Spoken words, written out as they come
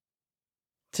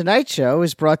Tonight's show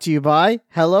is brought to you by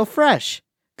HelloFresh.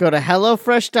 Go to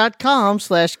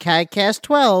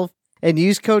HelloFresh.com/CAGCast12 and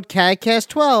use code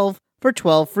CAGCast12 for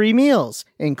 12 free meals,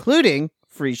 including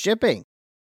free shipping.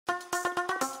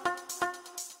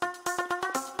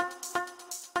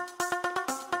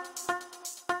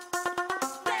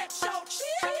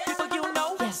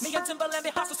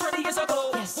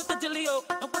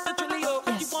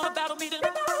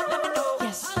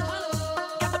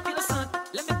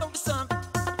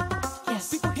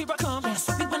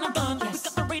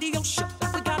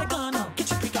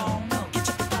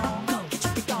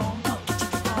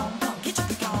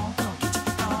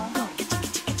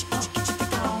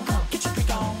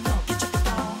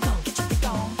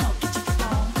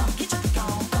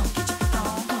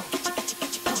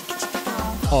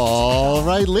 All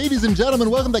right, ladies and gentlemen,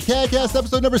 welcome to CAGcast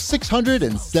episode number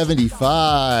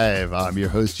 675. I'm your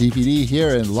host, GPD,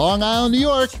 here in Long Island, New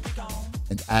York.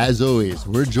 And as always,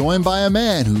 we're joined by a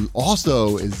man who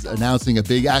also is announcing a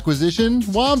big acquisition,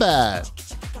 Wombat.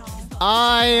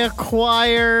 I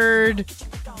acquired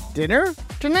dinner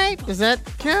tonight. Does that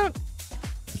count?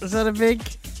 Is that a big...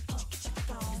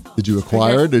 Did you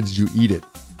acquire it or did you eat it?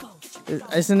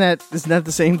 Isn't that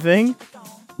the same thing?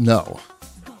 No.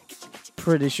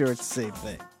 Pretty sure it's the same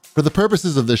thing. For the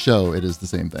purposes of this show, it is the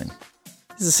same thing.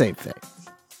 It's the same thing.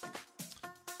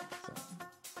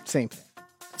 Same thing.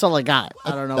 That's all I got.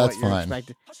 I don't know That's what you're fine.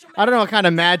 expecting. I don't know what kind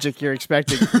of magic you're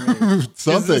expecting from me.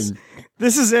 Something.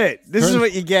 This is it. This is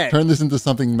what you get. Turn this into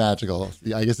something magical.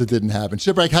 I guess it didn't happen.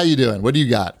 Shipwreck, how you doing? What do you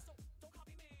got?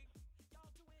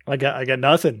 I got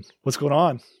nothing. What's going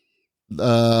on?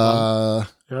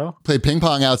 Played ping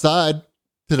pong outside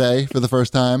today for the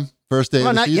first time. First day of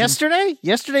the not season. yesterday?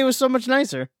 Yesterday was so much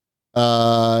nicer. It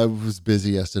was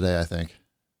busy yesterday, I think.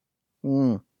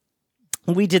 We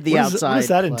did the outside. What does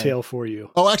that play. entail for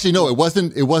you? Oh, actually, no, it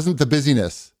wasn't the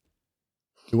busyness.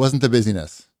 It wasn't the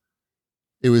busyness.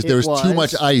 There was too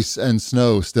much ice and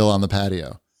snow still on the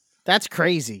patio. That's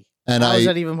crazy. And How is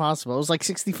that even possible? It was like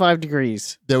 65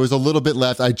 degrees. There was a little bit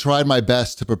left. I tried my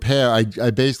best to prepare. I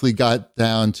basically got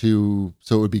down to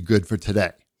so it would be good for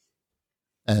today.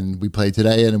 And we played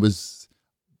today, and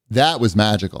that was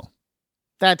magical.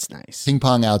 That's nice. Ping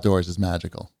pong outdoors is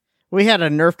magical. We had a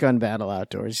Nerf gun battle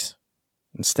outdoors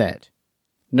instead.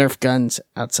 Nerf guns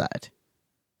outside.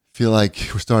 Feel like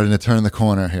we're starting to turn the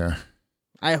corner here.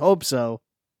 I hope so.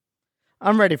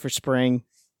 I'm ready for spring.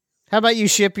 How about you,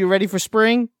 Ship? You ready for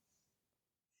spring?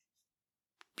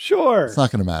 Sure. It's not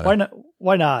going to matter. Why not?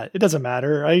 Why not? It doesn't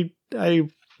matter. I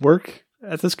work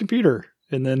at this computer,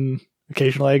 and then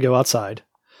occasionally I go outside.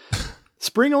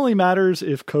 Spring only matters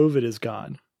if COVID is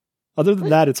gone. Other than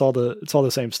that, it's all the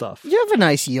same stuff. You have a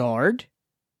nice yard.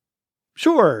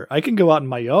 Sure, I can go out in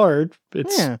my yard.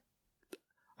 Yeah.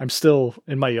 I'm still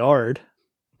in my yard.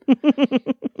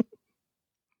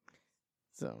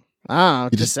 So,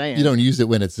 just saying. You don't use it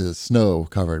when it's snow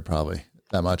covered, probably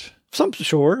that much.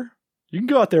 Sure. You can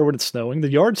go out there when it's snowing. The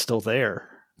yard's still there.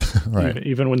 Right.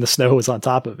 Even when the snow is on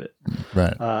top of it.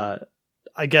 Right.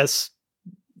 I guess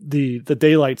the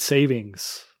daylight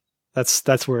savings,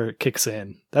 that's where it kicks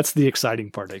in. That's the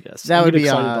exciting part, I guess. That would be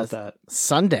excited about that.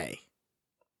 Sunday.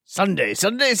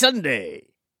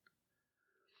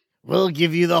 We'll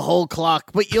give you the whole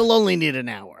clock, but you'll only need an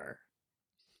hour.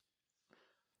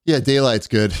 Yeah, daylight's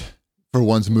good for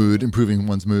one's mood, improving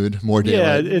one's mood. More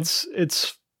daylight. Yeah, it's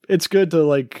good to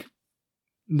like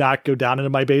not go down into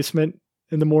my basement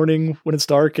in the morning when it's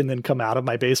dark and then come out of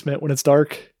my basement when it's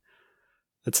dark.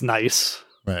 It's nice.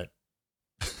 Right.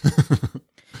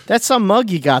 That's some mug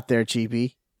you got there,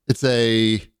 Cheapy. It's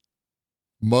a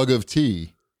mug of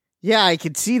tea. Yeah, I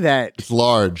can see that. It's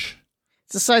large.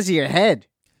 It's the size of your head.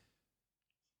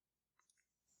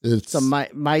 It's a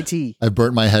my tea. I've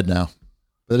burnt my head now,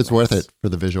 but it's worth it for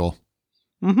the visual.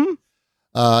 Mm-hmm.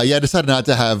 I decided not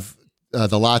to have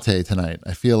the latte tonight.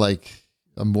 I feel like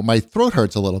my throat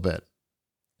hurts a little bit,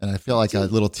 and I feel like a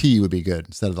little tea would be good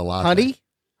instead of the latte.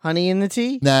 Honey in the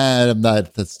tea? Nah, I'm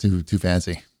not. That's too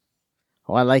fancy.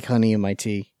 Oh, I like honey in my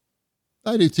tea.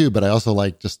 I do too, but I also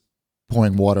like just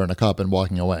pouring water in a cup and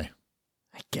walking away.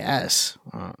 I guess.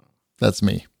 That's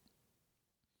me.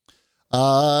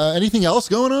 Anything else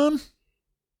going on?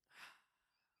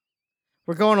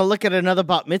 We're going to look at another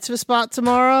bat mitzvah spot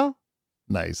tomorrow.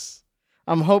 Nice.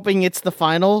 I'm hoping it's the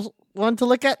final one to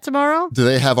look at tomorrow. Do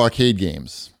they have arcade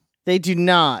games? They do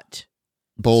not.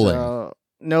 Bowling. So,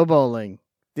 no bowling.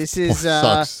 This is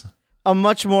sucks. A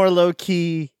much more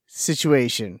low-key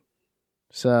situation.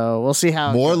 So we'll see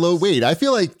how more low. Wait, I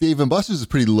feel like Dave and Buster's is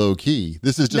pretty low key.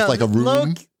 This is just like a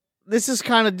room. This is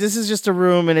just a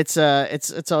room, and it's a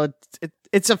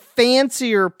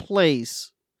fancier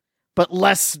place but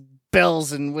less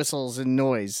bells and whistles and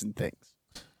noise and things.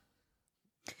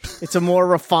 It's a more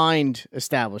refined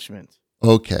establishment.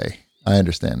 Okay, I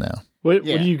understand now. What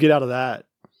Yeah. do you get out of that?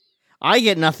 I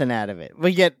get nothing out of it.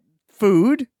 We get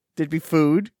food. There'd be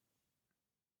food.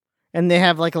 And they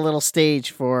have like a little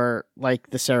stage for like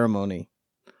the ceremony.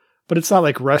 But it's not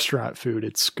like restaurant food.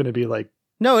 It's going to be like,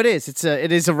 No, it is.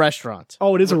 It is a restaurant.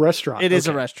 oh, it is a restaurant. It is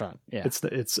a Okay. restaurant. Yeah.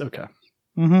 It's okay.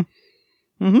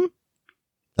 Mm-hmm. Mm-hmm.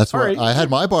 That's where All right. I had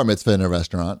my bar mitzvah in a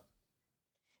restaurant.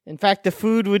 In fact, the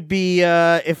food would be,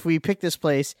 if we pick this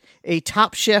place, a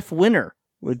Top Chef winner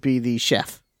would be the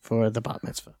chef for the bat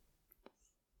mitzvah.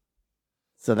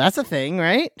 So that's a thing,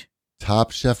 right?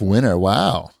 Top Chef winner.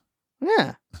 Wow.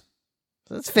 Yeah.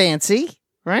 That's fancy,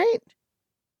 right?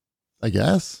 I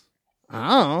guess.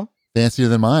 Oh. Fancier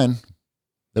than mine.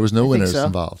 There was no I think winners so.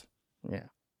 involved. Yeah.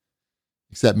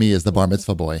 Except me as the bar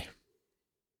mitzvah boy.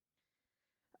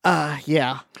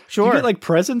 Yeah. Do Sure. you get like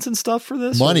presents and stuff for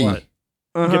this? or Money. what?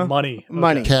 You Uh-huh. get money. Okay.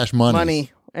 Money. Cash money.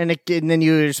 Money. And then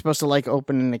you're supposed to like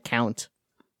open an account.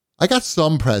 I got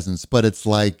some presents, but it's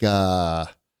like I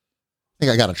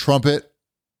think I got a trumpet.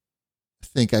 I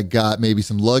think I got maybe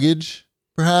some luggage,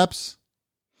 perhaps.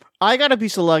 I got a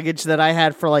piece of luggage that I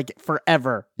had for like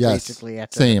forever. Yes, Basically.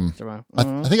 same. Mhm.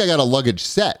 I think I got a luggage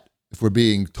set, if we're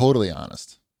being totally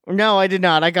honest. No, I did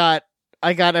not. I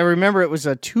remember it was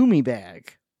a Toomey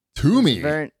bag. Toomey.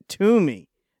 Very Toomey.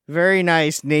 Very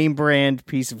nice name brand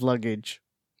piece of luggage.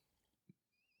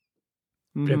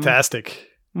 Fantastic.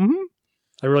 Mm-hmm.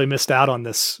 I really missed out on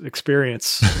this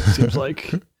experience. It seems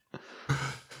like.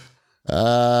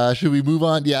 Should we move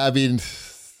on? Yeah, I mean,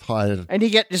 And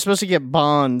you're supposed to get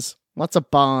bonds. Lots of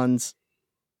bonds.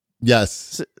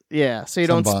 yes. Yeah, so you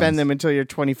Some don't spend bonds. them until you're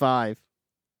 25.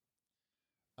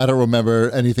 I don't remember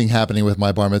anything happening with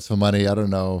my bar mitzvah money. I don't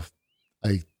know.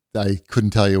 I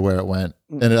couldn't tell you where it went.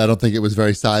 And I don't think it was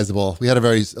very sizable. We had a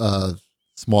very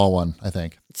small one, I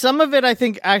think. Some of it, I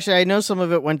think, actually, I know some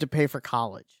of it went to pay for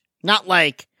college. Not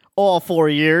like all 4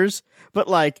 years, but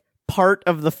like part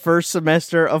of the first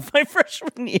semester of my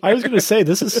freshman year. I was going to say,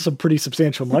 this is some pretty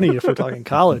substantial money if we're talking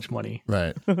college money.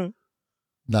 Right.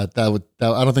 Not that would.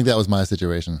 I don't think that was my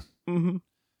situation. Mm-hmm.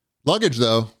 Luggage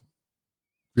though,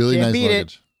 really Can't nice beat it.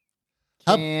 luggage.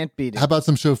 How- Can't beat it. How about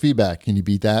some show feedback? Can you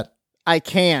beat that? I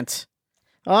can't.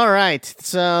 All right.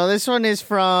 So this one is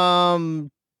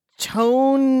from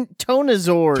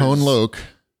Tonazors. Tone Loke.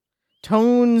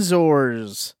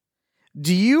 Tonezors.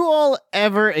 Do you all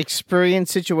ever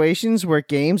experience situations where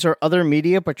games or other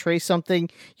media portray something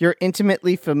you're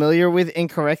intimately familiar with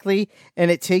incorrectly and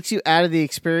it takes you out of the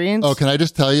experience? Oh, can I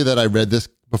just tell you that I read this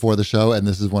before the show, and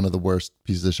this is one of the worst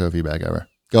pieces of show feedback ever.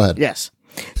 Go ahead. Yes.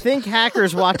 Think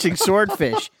hackers watching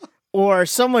Swordfish or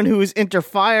someone who is into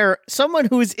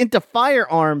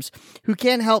firearms who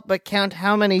can't help but count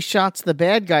how many shots the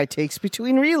bad guy takes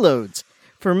between reloads.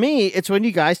 For me, it's when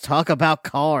you guys talk about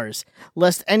cars.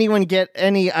 Lest anyone get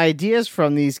any ideas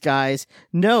from these guys,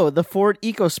 no, the Ford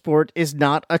EcoSport is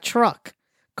not a truck.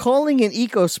 Calling an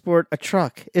EcoSport a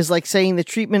truck is like saying the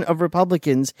treatment of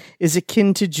Republicans is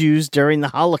akin to Jews during the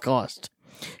Holocaust.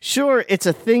 Sure, it's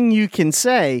a thing you can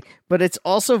say, but it's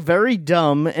also very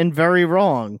dumb and very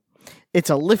wrong.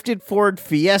 It's a lifted Ford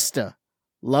Fiesta.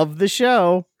 Love the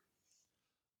show.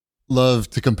 Love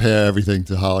to compare everything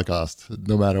to Holocaust,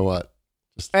 no matter what.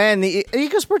 And the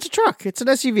EcoSport's a truck. It's an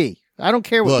SUV. I don't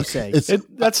care what you Look, say.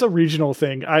 That's a regional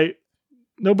thing.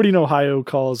 Nobody in Ohio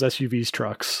calls SUVs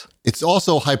trucks. It's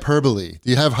also hyperbole. Do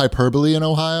you have hyperbole in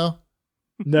Ohio?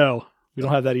 No, we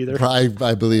don't have that either.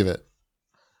 I believe it.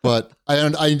 But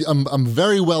I'm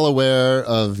very well aware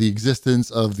of the existence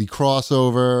of the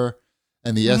crossover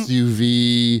and the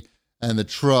SUV and the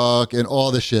truck and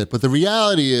all the shit. But the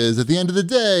reality is, at the end of the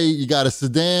day, you got a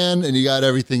sedan and you got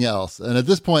everything else. And at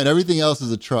this point, everything else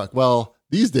is a truck. Well,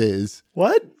 these days.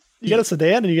 What? You got a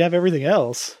sedan and you have everything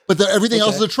else. But everything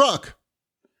else is a truck.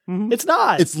 It's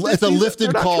not. It's a lifted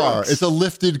they're not car. trucks. It's a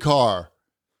lifted car.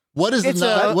 What is a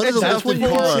lifted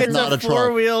car if not a truck?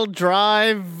 Four-wheel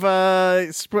drive.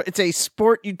 It's a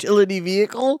sport utility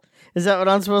vehicle. Is that what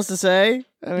I'm supposed to say?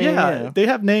 I mean, yeah, they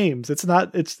have names. It's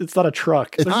not. It's not a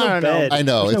truck. There's I no don't know. bed. I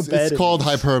know. There's no bed It's in called these.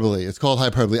 hyperbole. It's called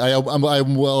hyperbole.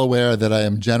 I'm well aware that I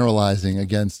am generalizing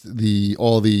against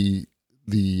all the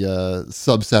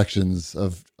subsections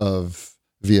of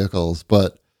vehicles,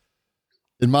 but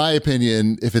in my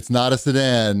opinion, if it's not a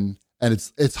sedan and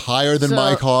it's higher than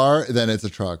my car, then it's a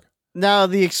truck. Now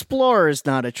the Explorer is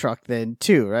not a truck, then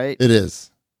too, right? It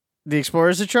is The Explorer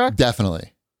is a truck.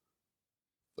 definitely.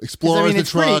 Explorer is a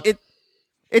truck.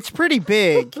 It's pretty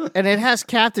big, and it has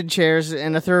captain chairs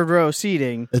and a third row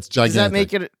seating. It's gigantic. Does that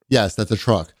make it? Yes, that's a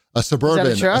truck. A Suburban.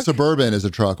 Is that a truck? A Suburban is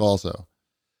a truck also.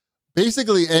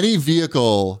 Basically, any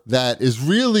vehicle that is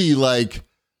really like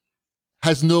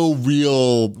has no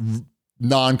real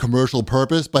non-commercial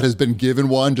purpose, but has been given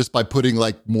one just by putting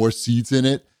like more seats in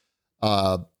it.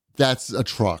 That's a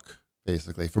truck,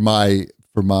 basically, for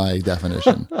my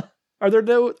definition. Are there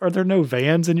no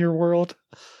vans in your world?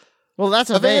 Well, that's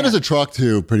A van is a truck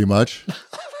too, pretty much.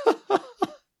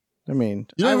 I mean,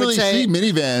 You don't really see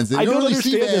minivans. I You don't don't really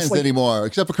see understand this, vans like- anymore,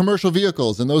 except for commercial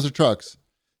vehicles, and those are trucks.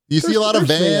 Do you see a lot of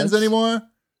there's vans vans. anymore?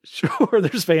 Sure,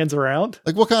 there's vans around.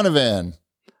 Like what kind of van?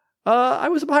 I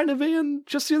was behind a van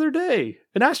just the other day,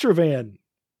 an Astra van.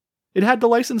 It had the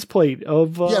license plate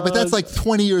of. Yeah, but that's like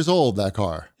 20 years old, that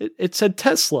car. It said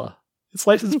Tesla. Its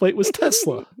license plate was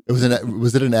Tesla. Was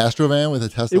it an Astro van with a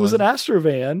Tesla? It was an license? Astra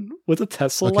van with a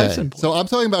Tesla Okay. license plate. So I'm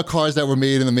talking about cars that were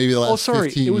made in maybe the last Oh, sorry.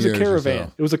 15 It was a years or caravan.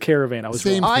 so. It was a caravan. I was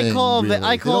Same wrong. I thing, call really.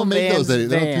 I call they don't make vans those.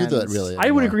 They don't do that vans. really. I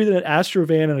would anymore. agree that an Astra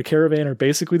van and a caravan are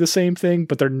basically the same thing,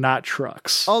 but they're not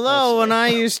trucks. Although Also. when I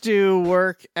used to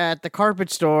work at the carpet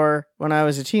store when I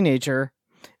was a teenager,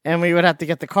 and we would have to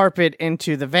get the carpet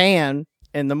into the van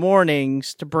in the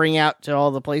mornings to bring out to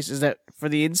all the places that for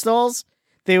the installs,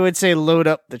 they would say load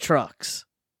up the trucks.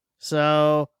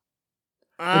 So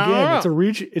Again,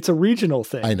 it's a regional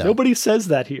thing. I know. Nobody says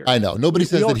that here. I know. Nobody We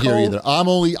says all that here call- either.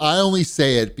 I only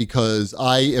say it because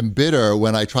I am bitter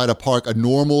when I try to park a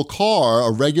normal car,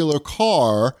 a regular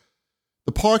car.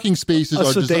 The parking spaces A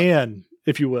are sedan,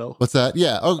 if you will. What's that?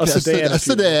 Yeah. Okay. sedan, A if you will.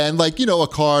 sedan, like, a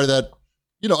car that,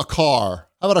 a car.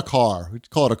 How about a car? We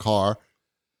call it a car.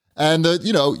 And,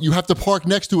 you have to park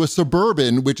next to a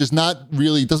Suburban, which is doesn't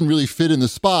really fit in the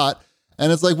spot.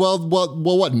 And it's like, well,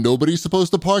 what? Nobody's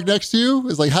supposed to park next to you?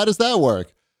 It's like, how does that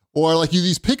work? Or like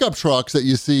these pickup trucks that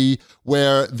you see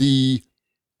where the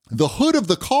hood of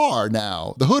the car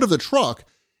now, the hood of the truck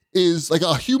is like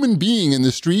a human being in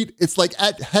the street. It's like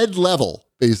at head level,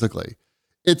 basically.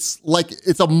 It's like,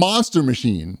 it's a monster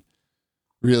machine,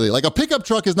 really. Like a pickup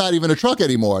truck is not even a truck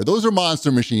anymore. Those are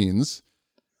monster machines.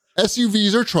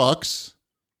 SUVs are trucks.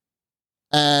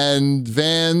 And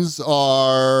vans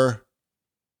are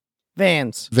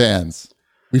vans. vans.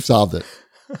 We've solved it.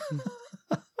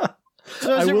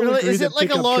 So I is it will really? agree Is it that like a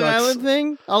pickup Long trucks Island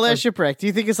thing? I'll ask you, Breck. Do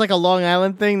you think it's like a Long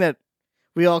Island thing that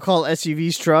we all call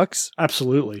SUVs trucks?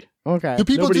 Absolutely. Okay. Do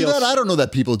people Nobody do that? else- I don't know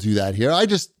that people do that here.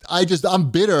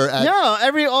 I'm bitter at.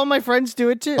 No, all my friends do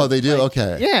it too. Oh, they do? Like,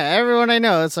 Okay. Yeah, everyone I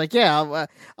know. It's like, yeah,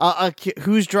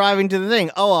 who's driving to the thing?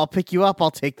 Oh, I'll pick you up.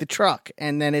 I'll take the truck,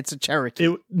 and then it's a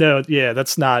Cherokee.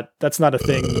 That's not a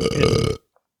thing.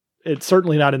 It's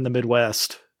certainly not in the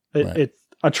Midwest. Right.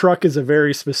 A truck is a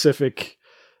very specific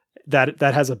that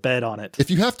has a bed on it.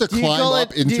 If you have to Do you climb call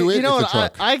up into do you- it, you know it's a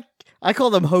what? truck. I call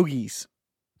them hoagies.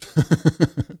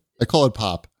 I call it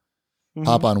pop.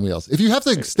 Pop on wheels. If you have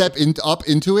to step up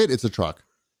into it, it's a truck.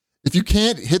 If you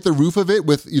can't hit the roof of it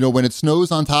with, when it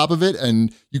snows on top of it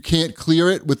and you can't clear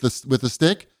it with the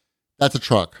stick, that's a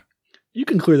truck. You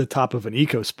can clear the top of an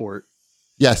EcoSport.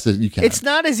 Yes, you can. It's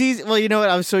not as easy. Well, you know what?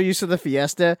 I was so used to the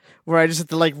Fiesta where I just had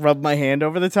to like rub my hand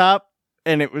over the top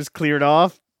and it was cleared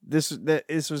off. This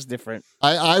was different.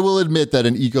 I will admit that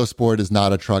an EcoSport is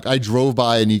not a truck. I drove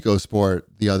by an EcoSport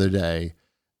the other day,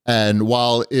 and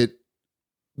while it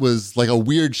was like a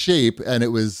weird shape and it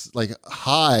was like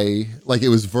high, like it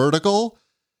was vertical,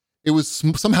 it was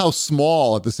somehow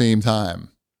small at the same time.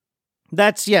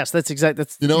 That's exactly.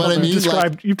 That's You know what I mean?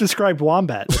 You've described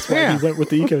Wombat. That's why Yeah. he went with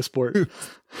the EcoSport.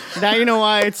 now you know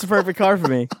why it's the perfect car for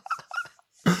me.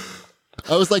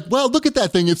 I was like, well, look at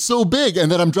that thing. It's so big.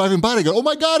 And then I'm driving by and I go, oh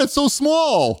my God, it's so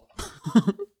small.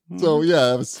 So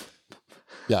yeah,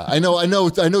 I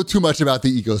know too much about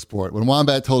the EcoSport. When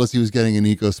Wombat told us he was getting an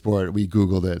EcoSport, we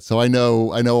Googled it. So I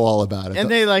know all about it. And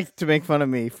they like to make fun of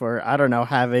me for, I don't know,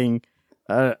 having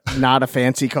not a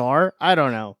fancy car. I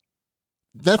don't know.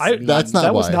 that's not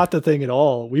that why. was not the thing at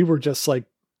all. We were just like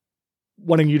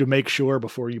wanting you to make sure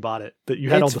before you bought it that you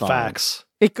had It's all the fine. facts.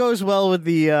 It goes well with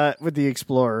the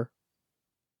Explorer,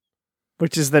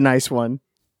 which is the nice one.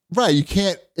 Right. You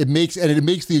can't, it makes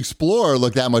the Explorer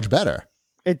look that much better.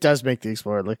 It does make the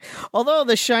Explorer look. Although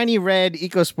the shiny red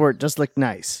EcoSport does look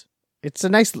nice. I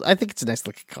think it's a nice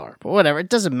looking car, but whatever. It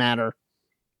doesn't matter.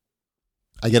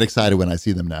 I get excited when I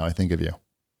see them now. I think of you.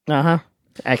 Uh-huh.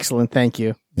 Excellent. Thank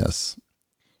you. Yes.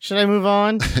 Should I move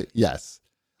on? Yes.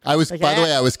 By the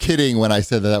way, I was kidding when I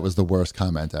said that was the worst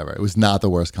comment ever. It was not the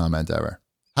worst comment ever.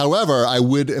 However,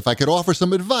 if I could offer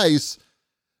some advice,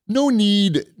 no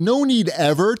need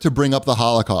ever to bring up the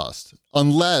Holocaust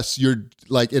unless you're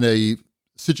like in a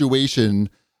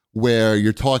situation where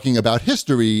you're talking about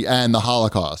history and the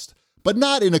Holocaust, but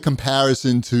not in a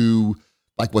comparison to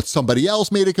like what somebody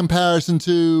else made a comparison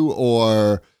to,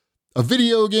 or a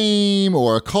video game,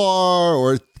 or a car,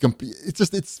 or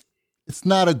it's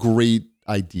not a great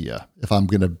idea if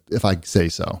I say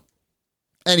so.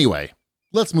 Anyway,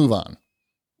 let's move on.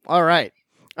 All right.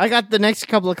 I got the next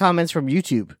couple of comments from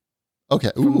YouTube.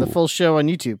 Okay. From the full show on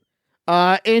YouTube.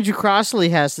 Andrew Crossley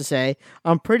has to say,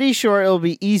 I'm pretty sure it'll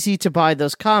be easy to buy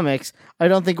those comics. I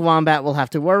don't think Wombat will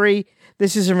have to worry.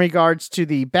 This is in regards to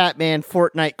the Batman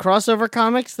Fortnite crossover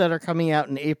comics that are coming out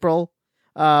in April.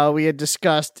 We had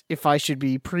discussed if I should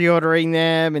be pre-ordering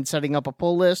them and setting up a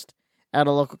pull list at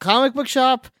a local comic book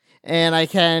shop, and I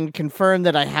can confirm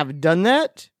that I have done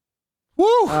that.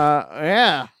 Woo!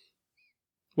 Yeah.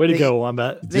 Way to go,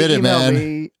 Wombat. Did it, man.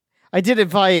 Me. I did it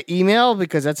via email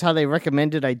because that's how they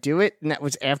recommended I do it, and that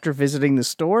was after visiting the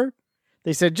store.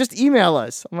 They said, just email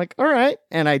us. I'm like, all right.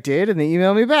 And I did, and they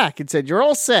emailed me back and said, you're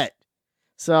all set.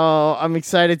 So I'm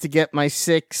excited to get my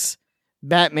 6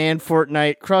 Batman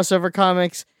Fortnite crossover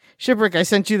comics. Shipwreck, I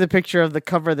sent you the picture of the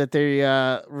cover that they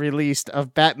released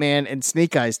of Batman and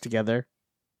Snake Eyes together.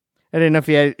 I didn't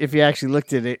know if you actually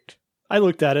looked at it. I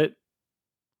looked at it.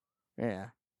 Yeah.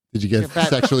 Did you get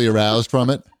sexually aroused from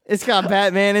it? It's got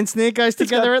Batman and Snake Eyes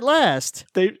together at last.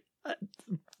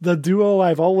 The duo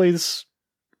I've always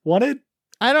wanted.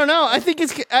 I don't know. I think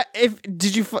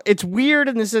it's weird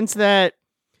in the sense that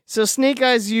Snake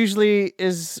Eyes usually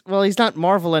is, well, he's not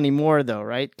Marvel anymore though,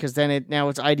 right? Because now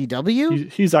it's IDW.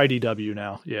 He's IDW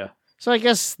now. Yeah. So I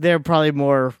guess they're probably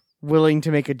more willing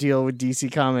to make a deal with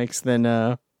DC Comics than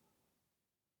I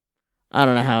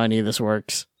don't know how any of this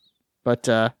works, but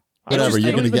whatever,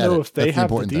 you're going to get it. I don't even know if they have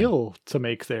the deal to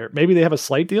make there. Maybe they have a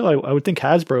slight deal. I would think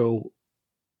Hasbro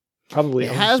probably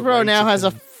owns Hasbro now has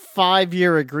a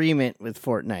 5-year agreement with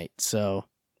Fortnite, so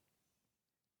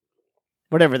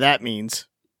whatever that means.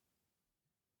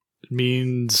 It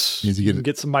means you can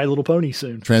get some My Little Pony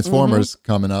soon. Transformers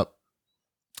coming up.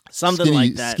 Something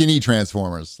like that. Skinny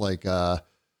Transformers, like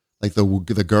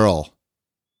the girl.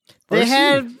 They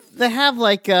have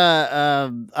like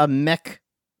a mech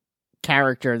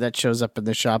character that shows up in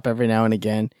the shop every now and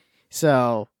again.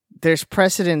 So there's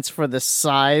precedence for the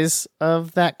size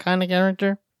of that kind of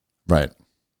character. Right.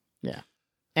 Yeah.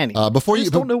 Anyway. Before you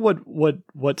don't know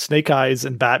what Snake Eyes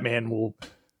and Batman will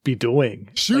be doing.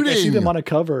 Shooting. Like, I see them on a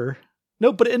cover.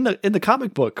 No, but in the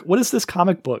comic book, what is this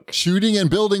comic book? Shooting and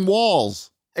building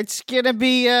walls. It's gonna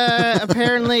be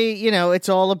apparently, it's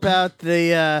all about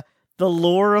the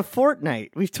lore of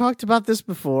Fortnite. We've talked about this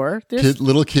before.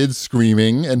 Little kids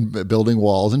screaming and building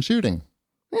walls and shooting.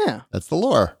 Yeah. That's the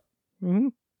lore. Mm-hmm.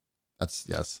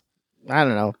 Yes. I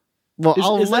don't know. Well,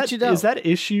 I'll let you know. Is that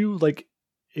issue, like,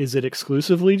 is it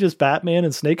exclusively just Batman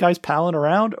and Snake Eyes palling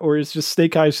around? Or is just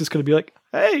Snake Eyes just going to be like,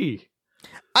 hey?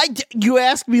 You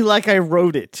asked me like I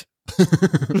wrote it.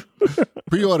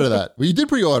 Pre-order that. Well, you did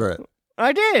pre-order it.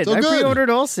 I did. So I pre-ordered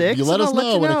all 6. You let us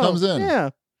know when it comes in. Yeah.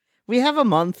 We have a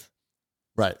month.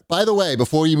 Right. By the way,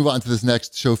 before you move on to this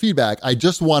next show feedback, I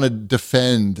just want to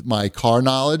defend my car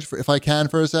knowledge, if I can,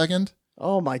 for a second.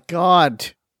 Oh, my God.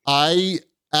 I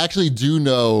actually do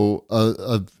know,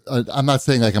 I'm not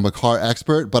saying like I'm a car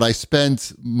expert, but I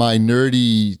spent my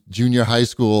nerdy junior high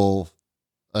school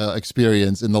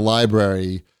experience in the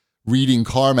library reading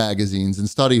car magazines in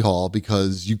study hall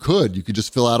because you could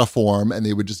just fill out a form and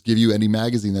they would just give you any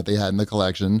magazine that they had in the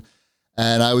collection.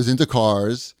 And I was into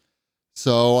cars.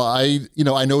 So I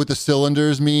know what the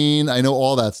cylinders mean. I know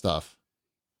all that stuff.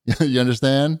 You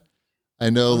understand? I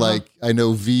know I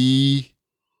know V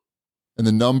and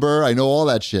the number. I know all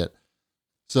that shit.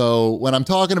 So when I'm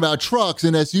talking about trucks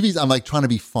and SUVs, I'm like trying to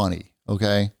be funny.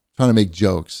 Okay. Trying to make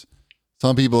jokes.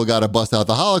 Some people got to bust out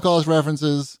the Holocaust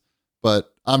references,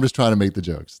 but I'm just trying to make the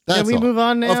jokes. That's Can we move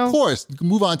on now? Of course.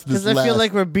 Move on to this Because I feel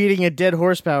like we're beating a dead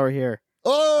horsepower here.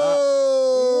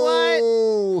 Oh!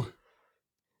 What?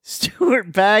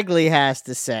 Stuart Bagley has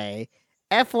to say,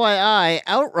 FYI,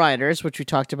 Outriders, which we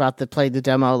talked about that played the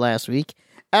demo last week,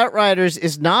 Outriders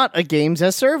is not a games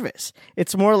as service.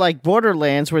 It's more like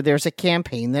Borderlands where there's a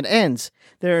campaign that ends.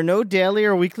 There are no daily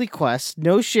or weekly quests,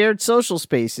 no shared social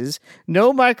spaces,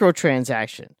 no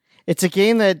microtransaction. It's a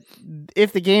game that,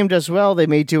 if the game does well, they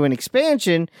may do an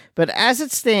expansion, but as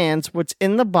it stands, what's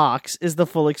in the box is the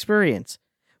full experience.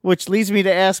 Which leads me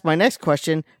to ask my next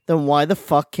question, then why the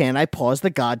fuck can't I pause the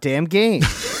goddamn game?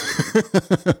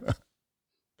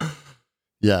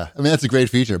 Yeah, I mean, that's a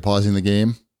great feature, pausing the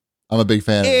game. I'm a big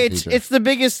fan of that feature. It's the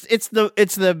biggest, it's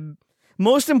the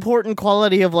most important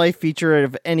quality of life feature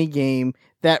of any game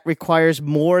that requires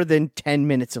more than 10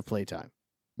 minutes of playtime.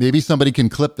 Maybe somebody can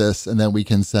clip this and then we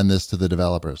can send this to the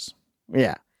developers.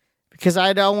 Yeah. because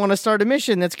I don't want to start a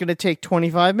mission that's going to take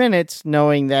 25 minutes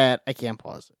knowing that I can't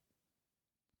pause it.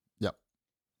 Yep.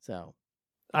 So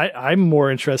I'm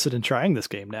more interested in trying this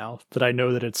game now that I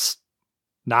know that it's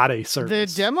not a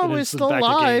service. the demo that is it's still in fact a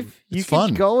game. live. You It's can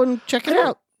fun. go and check it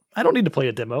out. I don't need to play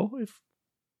a demo.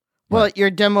 Well,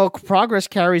 your demo progress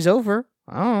carries over.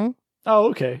 Oh, Oh,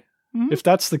 okay. Mhm. If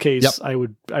that's the case, Yep. I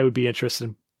would be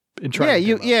interested in trying.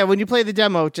 yeah, the demo. when you play the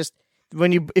demo, just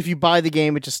if you buy the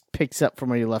game, it just picks up from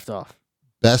where you left off.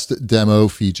 Best demo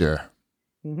feature.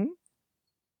 Mm-hmm.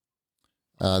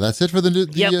 That's it for the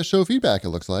Yep. show feedback, it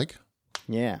looks like.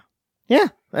 Yeah.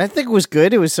 I think it was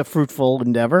good. It was a fruitful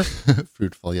endeavor.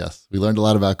 Fruitful, yes. We learned a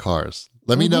lot about cars.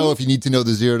 Let me know if you need to know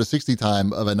the 0 to 60 time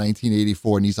of a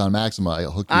 1984 Nissan Maxima.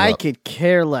 I'll hook you I up. could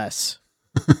care less.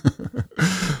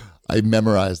 I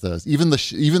memorized those. Even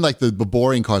like the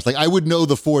boring cars. Like I would know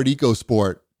the Ford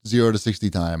EcoSport 0 to 60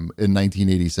 time in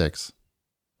 1986.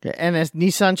 And a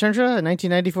Nissan Sentra, a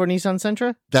 1994 Nissan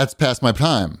Sentra. That's past my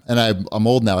time, and I'm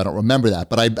old now. I don't remember that,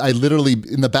 but I literally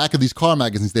in the back of these car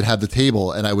magazines they'd have the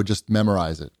table, and I would just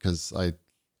memorize it because I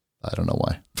don't know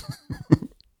why.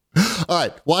 All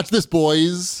right, watch this,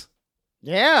 boys.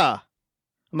 Yeah.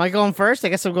 Am I going first? I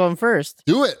guess I'm going first.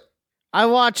 Do it. I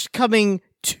watched Coming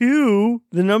to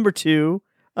the number 2,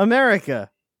 America,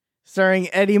 starring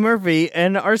Eddie Murphy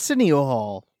and Arsenio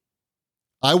Hall.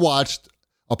 I watched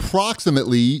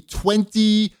approximately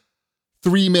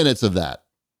 23 minutes of that.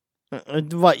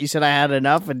 What, you said I had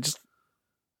enough and just...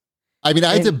 I mean,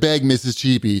 I had to beg Mrs.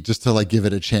 Cheapy just to like give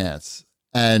it a chance,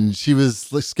 and she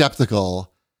was like,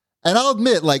 skeptical. And I'll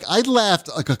admit, like I laughed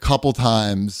like a couple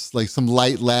times, like some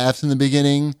light laughs in the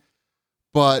beginning,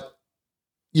 but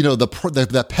you know the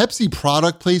Pepsi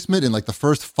product placement in like the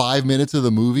first 5 minutes of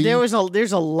the movie. There's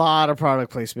a lot of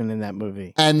product placement in that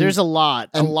movie. And- there's a lot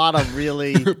of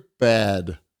really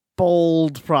bad.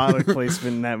 bold product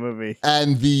placement in that movie.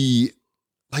 And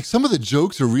some of the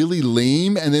jokes are really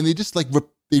lame, and then they just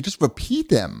repeat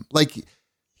them. Like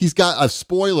he's got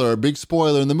a big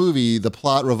spoiler in the movie. The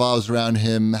plot revolves around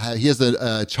him. He has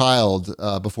a child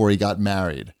before he got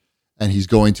married, and he's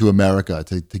going to America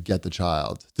to get the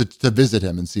child to visit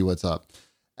him and see what's up.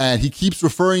 And he keeps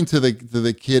referring to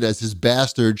the kid as his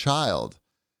bastard child,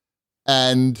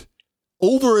 and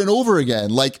over and over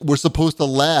again, like we're supposed to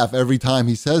laugh every time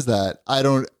he says that.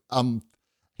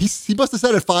 He must have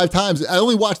said it 5 times. I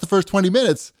only watched the first 20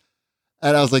 minutes,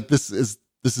 and I was like, this is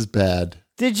bad.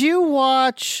 Did you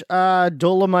watch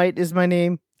Dolomite Is My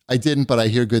Name? I didn't, but I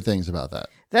hear good things about that.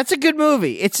 That's a good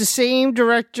movie. It's the same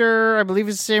director. I believe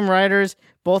it's the same writers.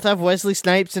 Both have Wesley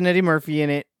Snipes and Eddie Murphy in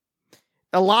it.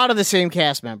 A lot of the same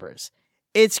cast members.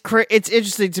 It's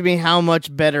interesting to me how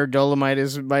much better Dolomite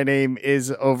Is My Name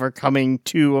is over Coming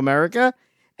to America.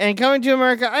 And Coming to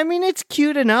America, I mean, it's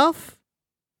cute enough.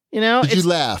 You know, Did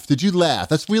you laugh?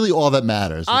 That's really all that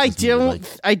matters. I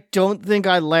don't think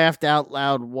I laughed out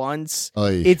loud once.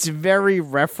 Oy. It's very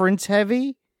reference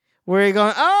heavy. Where you're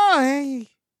going, oh, hey,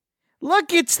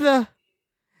 look, it's the...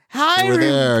 We're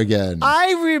there again.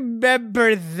 I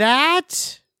remember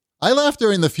that. I laughed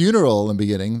during the funeral in the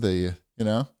beginning.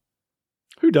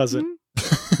 Who doesn't?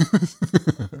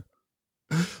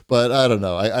 But I don't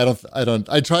know.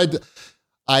 I tried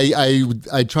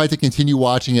to continue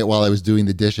watching it while I was doing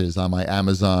the dishes on my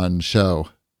Amazon show.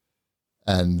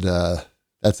 And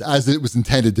that's as it was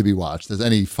intended to be watched, as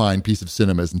any fine piece of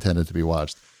cinema is intended to be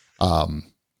watched.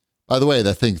 By the way,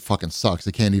 that thing fucking sucks.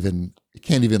 It can't even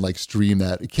like stream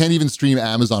that. It can't even stream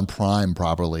Amazon Prime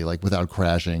properly, like without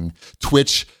crashing.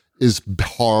 Twitch is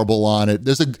horrible on it.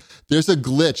 There's a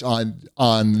glitch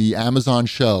on the Amazon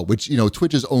show, which, you know,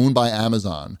 Twitch is owned by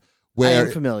Amazon. Where I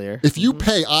am familiar. If you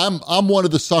pay, I'm one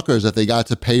of the suckers that they got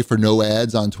to pay for no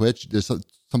ads on Twitch. There's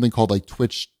something called like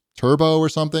Twitch Turbo or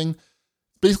something.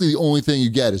 Basically, the only thing you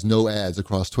get is no ads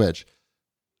across Twitch.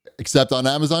 Except on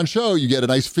Amazon Show, you get a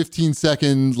nice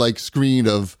 15-second like screen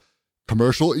of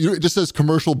commercial. It just says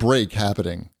commercial break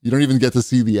happening. You don't even get to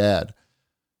see the ad.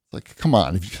 Like, come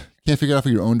on, if you can't figure it out for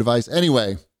your own device.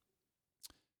 Anyway,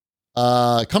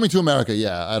 Coming to America.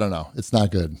 Yeah, I don't know. It's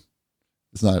not good.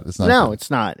 It's not. No, good.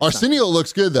 it's not. Arsenio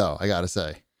looks good though. I gotta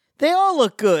say, They all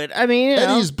look good. I mean,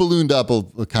 Eddie's ballooned up a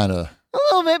kind of. a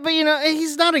little bit, but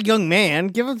he's not a young man.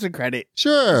 Give him some credit.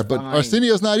 Sure, but fine.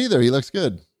 Arsenio's not either. He looks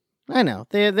good. I know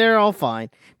they're all fine.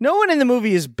 No one in the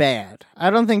movie is bad. I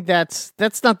don't think that's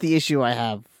not the issue I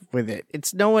have with it.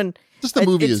 It's no one. Just the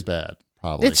movie is bad,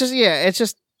 probably. It's just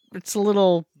it's a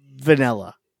little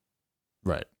vanilla.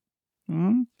 Right.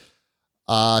 Hmm?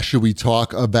 Should we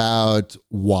talk about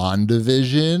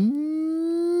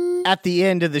WandaVision? At the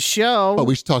end of the show, But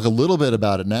we should talk a little bit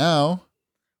about it now.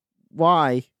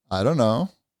 why? I don't know.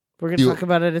 We're going to talk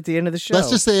about it at the end of the show. Let's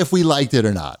just say if we liked it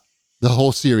or not. The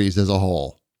whole series as a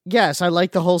whole. Yes, I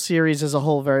like the whole series as a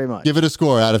whole very much. Give it a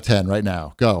score out of 10 right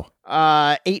now. Go.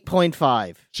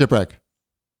 8.5. Shipwreck.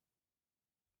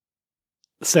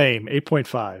 Same,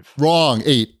 8.5. Wrong.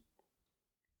 8.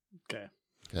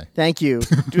 Okay. Thank you. Was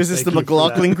this Thank the you for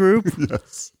McLaughlin group?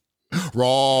 Yes.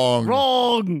 Wrong.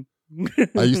 Wrong.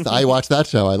 I watched that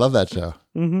show. I love that show.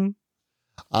 Mm-hmm.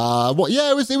 Well,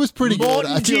 yeah, it was pretty good.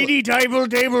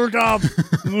 Tabletop.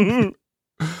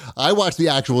 I watched the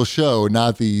actual show,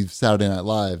 not the Saturday Night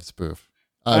Live spoof.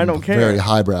 I don't care. Very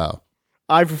highbrow.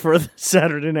 I prefer the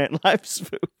Saturday Night Live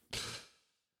spoof.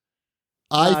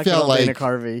 I felt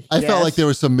like there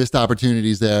were some missed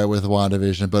opportunities there with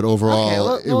WandaVision, but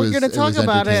overall, we're going to talk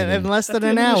about it in less than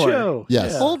an hour.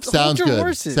 Yes, sounds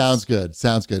good. Sounds good.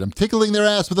 Sounds good. I'm tickling their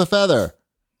ass with a feather.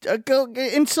 Go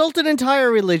insult an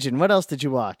entire religion. What else did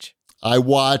you watch? I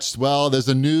watched. Well, there's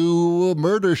a new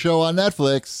murder show on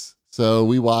Netflix, so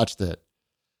we watched it,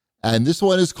 and this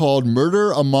one is called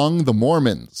Murder Among the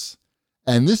Mormons.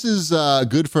 And this is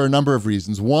good for a number of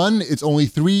reasons. One, it's only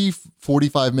 3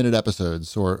 45-minute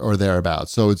episodes or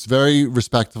thereabouts. So it's very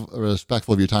respectful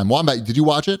of your time. Wombat, did you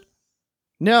watch it?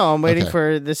 No, I'm waiting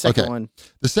for the second one.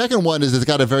 The second one is it's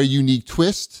got a very unique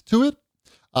twist to it.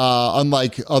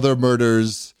 Unlike other murder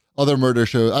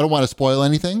shows, I don't want to spoil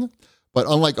anything, but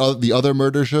unlike the other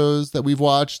murder shows that we've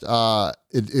watched,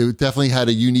 it definitely had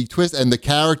a unique twist. And the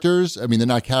characters, I mean, they're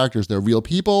not characters, they're real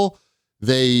people.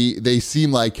 They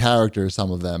seem like characters,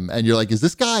 some of them. And you're like, is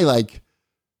this guy like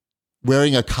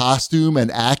wearing a costume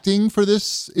and acting for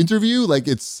this interview? Like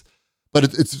it's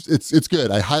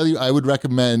good. I would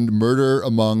recommend Murder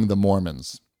Among the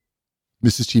Mormons.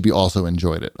 Mrs. Cheapy also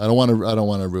enjoyed it. I don't want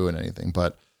to ruin anything,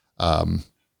 but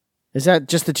is that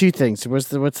just the two things? What's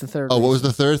the third? Oh, what was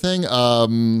the third thing?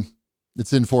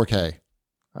 It's in 4K.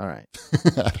 All right.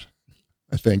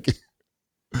 I think it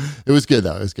was good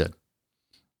though. It was good.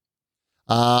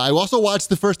 I also watched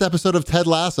the first episode of Ted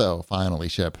Lasso, finally,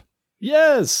 Ship.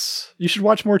 Yes! You should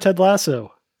watch more Ted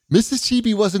Lasso. Mrs.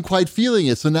 Cheapy wasn't quite feeling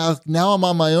it, so now I'm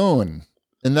on my own.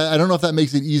 And I don't know if that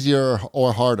makes it easier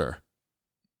or harder.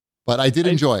 But I did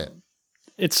enjoy it.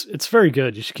 It's very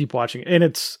good. You should keep watching.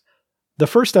 And the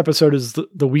first episode is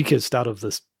the weakest out of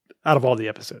all the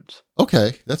episodes.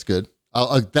 Okay, that's good.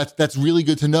 That's really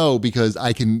good to know because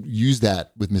I can use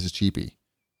that with Mrs. Cheapy.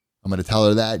 I'm going to tell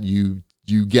her that you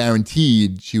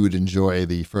guaranteed she would enjoy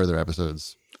the further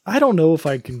episodes. I don't know if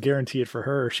I can guarantee it for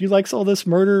her. She likes all this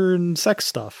murder and sex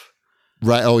stuff.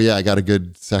 Right. Oh, yeah. I got a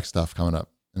good sex stuff coming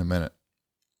up in a minute.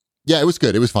 Yeah, it was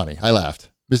good. It was funny. I laughed.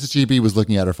 Mrs. Cheapy was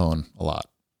looking at her phone a lot.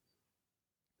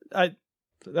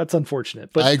 That's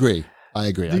unfortunate. But I agree.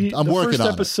 I'm working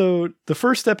on it. The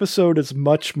first episode is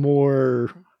much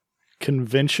more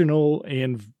conventional.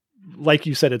 And like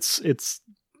you said, it's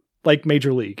like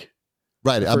Major League.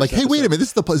 Right. I'm like, hey, wait a minute.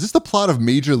 Is this the plot of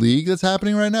Major League that's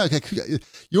happening right now?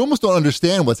 You almost don't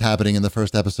understand what's happening in the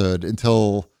first episode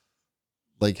until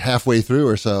like halfway through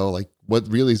or so, like what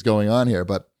really is going on here.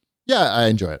 But yeah, I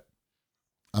enjoy it.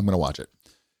 I'm going to watch it.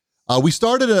 We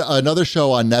started another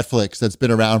show on Netflix that's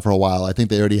been around for a while. I think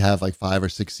they already have like 5 or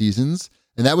 6 seasons.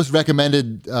 And that was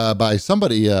recommended by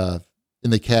somebody in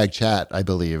the CAG chat, I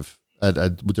believe,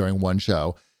 during one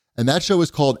show. And that show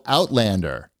is called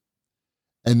Outlander.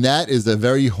 And that is a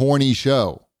very horny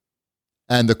show.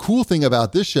 And the cool thing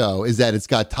about this show is that it's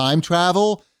got time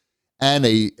travel and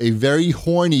a very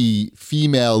horny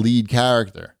female lead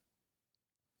character.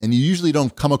 And you usually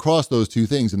don't come across those two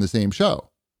things in the same show.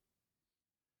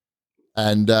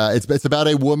 And it's about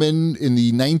a woman in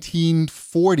the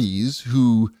 1940s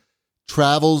who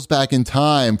travels back in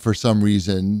time for some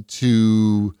reason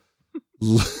to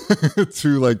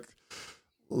like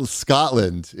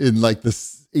Scotland in like the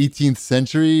 18th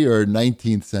century or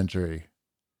 19th century.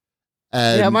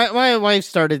 And yeah, my wife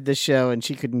started this show and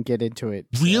she couldn't get into it.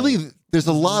 Really? There's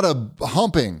a lot of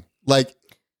humping. Like,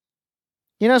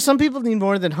 some people need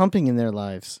more than humping in their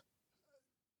lives.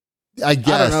 I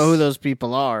guess. I don't know who those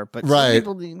people are, but right. Some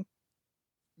people need.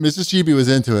 Mrs. Cheapy was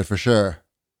into it for sure.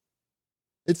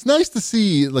 It's nice to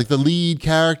see like the lead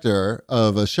character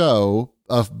of a show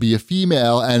be a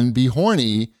female and be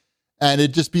horny and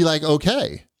it just be like,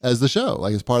 okay, as the show,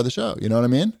 like as part of the show. You know what I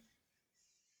mean?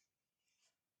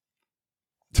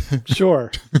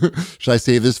 Sure. Should I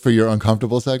save this for your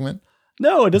uncomfortable segment?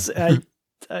 No, it is.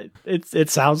 It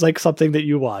sounds like something that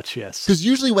you watch. Yes. Because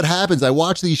usually what happens, I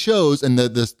watch these shows and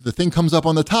the thing comes up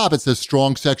on the top. It says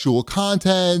strong sexual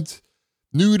content,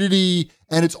 nudity,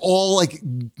 and it's all like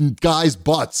guys'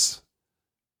 butts.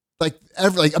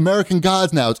 Like American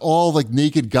Gods now, it's all like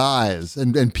naked guys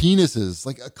and penises.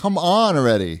 Like, come on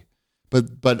already.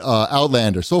 but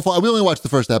Outlander. So far, we only watched the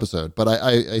first episode, but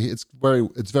it's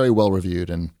very well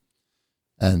reviewed and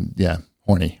yeah,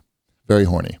 horny, very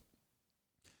horny.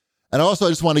 And also, I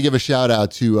just want to give a shout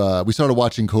out to we started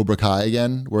watching Cobra Kai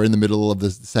again. We're in the middle of the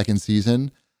second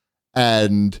season,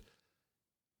 and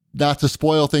not to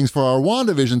spoil things for our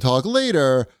WandaVision talk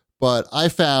later, but I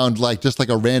found just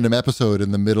a random episode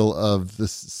in the middle of the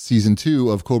season 2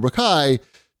 of Cobra Kai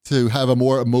to have a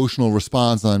more emotional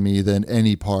response on me than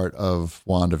any part of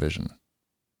WandaVision.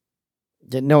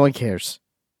 No one cares.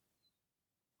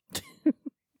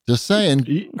 Just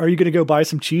saying. Are you going to go buy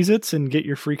some Cheez-Its and get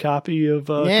your free copy of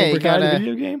Cobra Kai the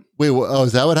video game? Wait,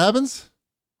 is that what happens?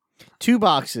 2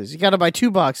 boxes. You got to buy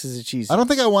 2 boxes of Cheez-Its. I don't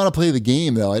think I want to play the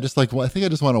game though. I think I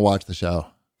just want to watch the show.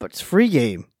 But it's a free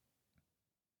game.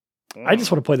 I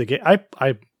just want to play the game.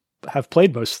 I have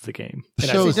played most of the game. The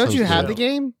show is don't so you have good. the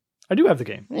game? I do have the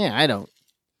game. Yeah, I don't.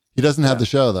 He doesn't have the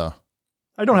show though.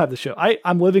 I don't have the show.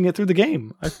 I'm living it through the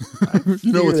game.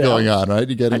 You know what's going on, right?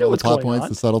 You get all the plot points, on.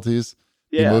 the subtleties,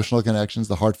 the Yeah. emotional connections,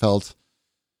 the heartfelt.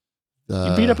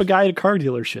 You beat up a guy at a car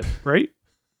dealership, right?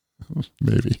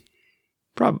 Maybe.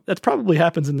 That probably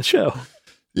happens in the show.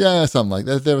 Yeah, something like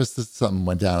that. There was something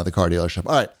went down at the car dealership.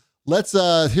 All right. Let's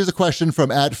here's a question from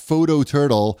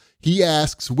 @PhotoTurtle. He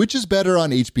asks, which is better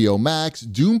on HBO Max,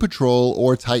 Doom Patrol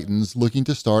or Titans looking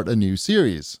to start a new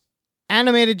series?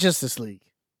 Animated Justice League.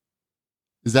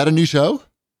 Is that a new show?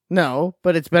 No,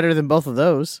 but it's better than both of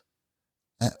those.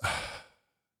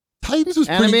 Titans was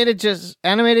pretty...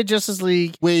 Animated Justice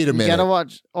League. Wait a minute. You gotta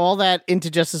watch all that into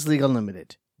Justice League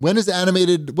Unlimited. When is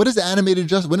when is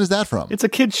that from? It's a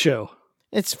kid's show.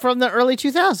 It's from the early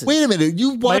 2000s. Wait a minute.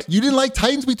 You didn't like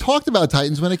Titans? We talked about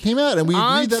Titans when it came out, and we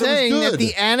agreed that it was good. I'm saying that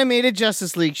the Animated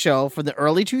Justice League show from the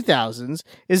early 2000s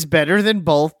is better than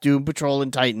both Doom Patrol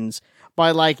and Titans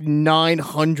by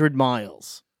 900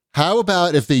 miles. How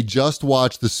about if they just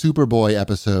watched the Superboy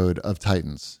episode of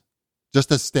Titans?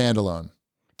 Just as standalone.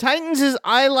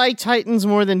 I like Titans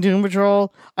more than Doom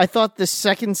Patrol. I thought the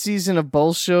second season of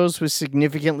both shows was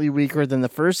significantly weaker than the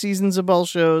first seasons of both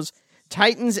shows.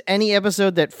 Titans, any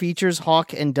episode that features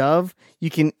Hawk and Dove, you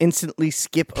can instantly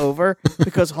skip over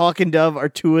because Hawk and Dove are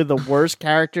 2 of the worst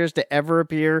characters to ever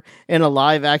appear in a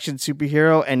live-action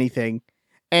superhero anything.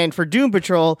 And for Doom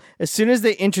Patrol, as soon as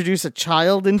they introduce a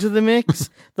child into the mix,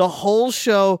 the whole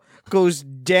show goes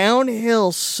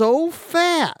downhill so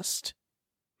fast.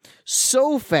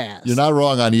 You're not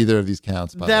wrong on either of these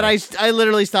counts. That I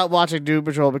literally stopped watching Doom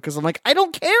Patrol because I'm like, I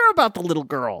don't care about the little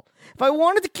girl. If I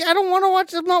wanted to, I don't want to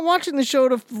watch. I'm not watching the show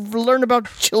to learn about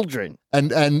children.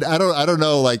 And I don't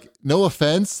know. No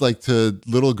offense, to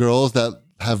little girls that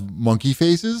have monkey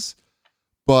faces,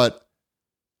 but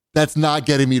that's not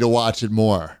getting me to watch it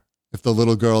more. If the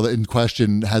little girl in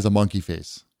question has a monkey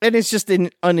face, and it's just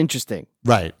uninteresting.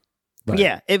 Right.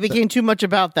 Yeah, it became too much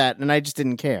about that, and I just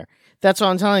didn't care. That's what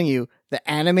I'm telling you. The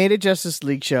Animated Justice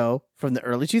League show from the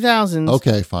early 2000s.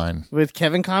 Okay, fine. With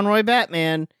Kevin Conroy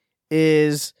Batman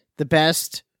is the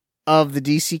best of the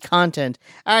DC content.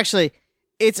 Actually,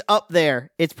 it's up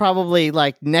there. It's probably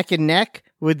neck and neck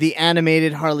with the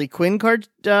animated Harley Quinn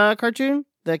cartoon,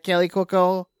 the Kelly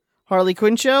Cuoco Harley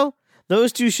Quinn show.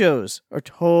 Those 2 shows are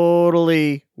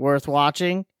totally worth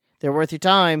watching. They're worth your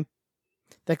time.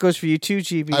 That goes for you too,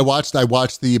 GB. I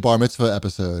watched the Bar Mitzvah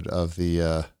episode of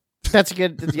the That's a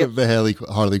good. Yep. the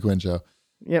Harley Quinn show.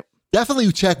 Yep.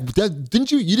 Definitely check.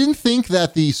 Didn't you? You didn't think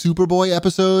that the Superboy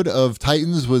episode of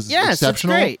Titans was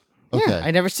exceptional? It's great. Okay. Yeah,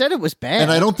 I never said it was bad.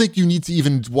 And I don't think you need to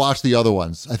even watch the other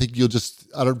ones. I think you'll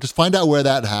just find out where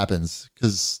that happens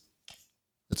because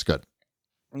it's good.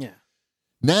 Yeah.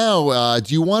 Now,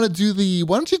 do you want to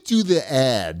why don't you do the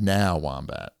ad now,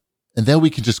 Wombat? And then we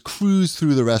can just cruise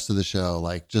through the rest of the show.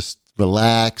 Just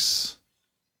relax.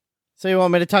 So you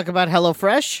want me to talk about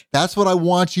HelloFresh? That's what I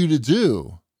want you to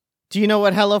do. Do you know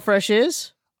what HelloFresh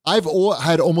is? I've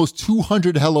had almost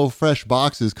 200 HelloFresh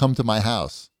boxes come to my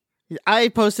house. I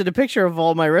posted a picture of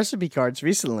all my recipe cards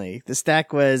recently. The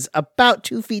stack was about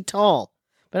 2 feet tall.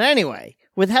 But anyway,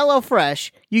 with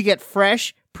HelloFresh, you get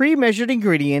fresh, pre-measured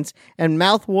ingredients and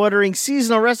mouth-watering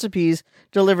seasonal recipes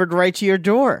delivered right to your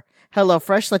door.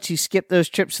 HelloFresh lets you skip those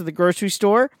trips to the grocery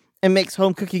store and makes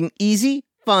home cooking easy,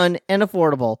 fun, and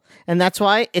affordable. And that's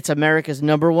why it's America's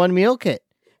 #1 meal kit.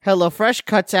 HelloFresh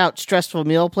cuts out stressful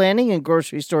meal planning and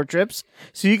grocery store trips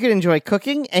so you can enjoy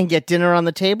cooking and get dinner on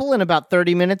the table in about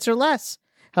 30 minutes or less.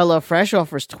 HelloFresh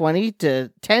offers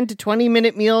 10 to 20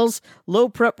 minute meals, low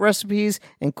prep recipes,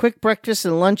 and quick breakfasts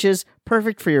and lunches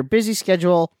perfect for your busy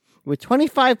schedule. With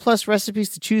 25 plus recipes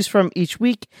to choose from each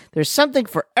week, there's something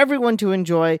for everyone to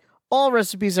enjoy, All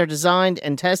recipes are designed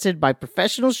and tested by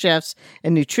professional chefs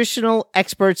and nutritional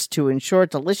experts to ensure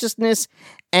deliciousness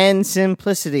and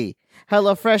simplicity.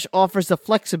 HelloFresh offers the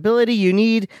flexibility you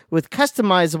need with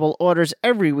customizable orders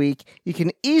every week. You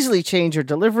can easily change your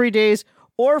delivery days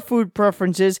or food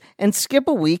preferences and skip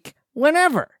a week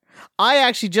whenever. I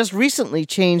actually just recently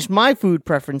changed my food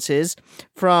preferences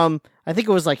from, I think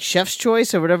it was like Chef's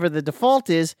Choice or whatever the default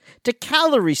is, to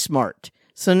Calorie Smart.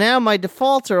 So now my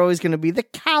defaults are always going to be the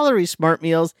Calorie Smart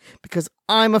meals because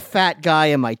I'm a fat guy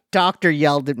and my doctor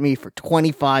yelled at me for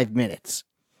 25 minutes.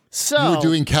 So You were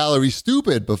doing Calorie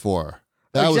Stupid before.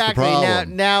 That exactly. was the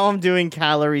problem. Now I'm doing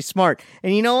Calorie Smart.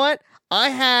 And you know what? I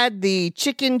had the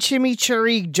chicken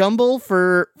chimichurri jumble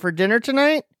for dinner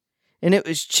tonight. And it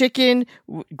was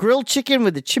grilled chicken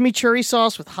with the chimichurri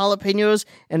sauce with jalapenos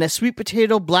and a sweet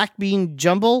potato black bean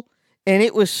jumble. And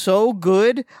it was so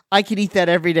good, I could eat that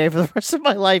every day for the rest of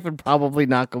my life and probably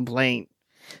not complain.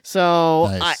 So,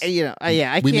 Nice.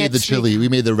 I We can't made the chili. We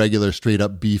made the regular straight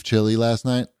up beef chili last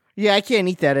night. Yeah, I can't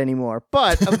eat that anymore.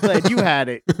 But I'm glad you had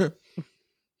it.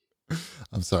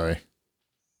 I'm sorry.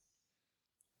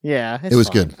 Yeah, It was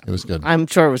fine. good. It was good. I'm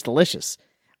sure it was delicious.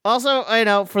 Also,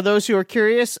 for those who are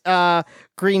curious,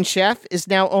 Green Chef is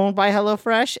now owned by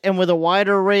HelloFresh, and with a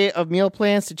wider array of meal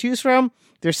plans to choose from,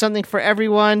 there's something for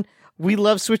everyone. We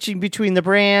love switching between the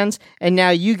brands, and now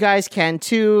you guys can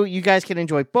too. You guys can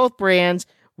enjoy both brands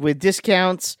with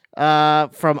discounts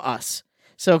from us.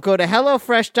 So go to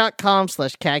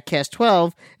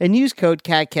HelloFresh.com/CADcast12 and use code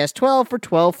CADcast12 for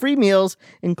 12 free meals,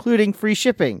 including free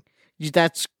shipping.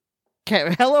 That's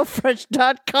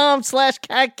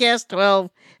HelloFresh.com/CADcast12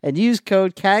 and use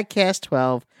code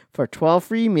CADcast12 for 12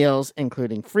 free meals,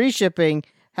 including free shipping.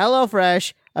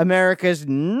 HelloFresh, America's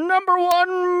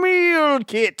 #1 meal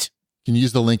kit. You can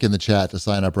use the link in the chat to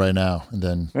sign up right now, and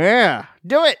then Yeah,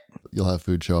 do it. you'll have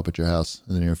food show up at your house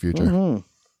in the near future. Mhm.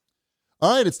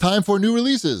 All right, it's time for new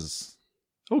releases.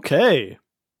 Okay.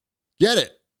 Get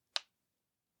it.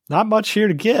 Not much here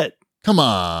to get. Come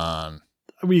on.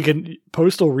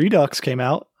 Postal Redux came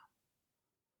out.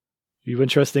 You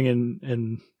interested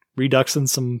in reduxing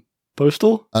some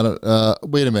Postal? I don't.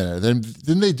 Wait a minute. Then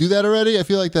didn't they do that already? I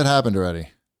feel like that happened already.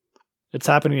 It's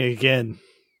happening again.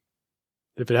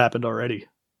 If it happened already.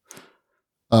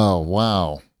 Oh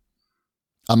wow.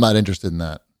 I'm not interested in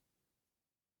that.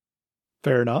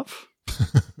 Fair enough.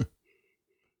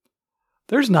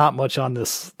 There's not much on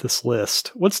this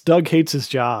list. What's Doug Hates His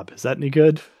Job? Is that any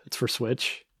good? It's for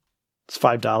Switch. It's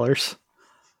 $5.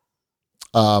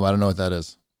 I don't know what that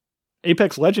is.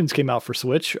 Apex Legends came out for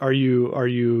Switch. Are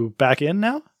you back in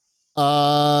now?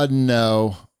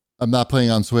 No. I'm not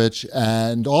playing on Switch,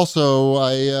 and also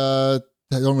I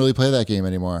don't really play that game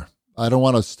anymore. I don't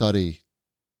want to study.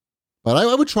 But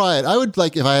I would try it. I would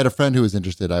like if I had a friend who was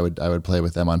interested. I would play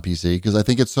with them on PC because I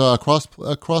think it's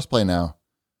crossplay now.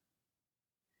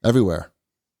 Everywhere.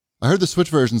 I heard the Switch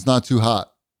version's not too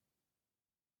hot.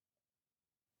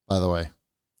 By the way,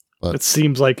 but It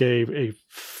seems like a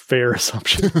fair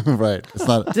assumption. right, it's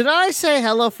not. Did I say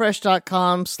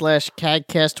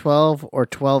HelloFresh.com/CADcast12 or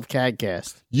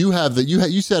 12CADcast? You have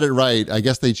you said it right. I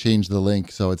guess they changed the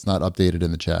link so it's not updated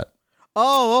in the chat.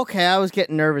 Oh, okay. I was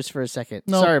getting nervous for a second.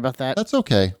 No, Sorry about that. That's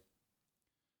okay.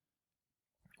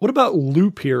 What about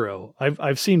Loop Hero?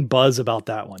 I've seen buzz about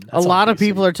that one. A lot of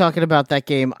people are talking about that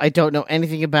game. I don't know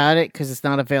anything about it because it's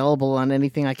not available on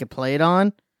anything I could play it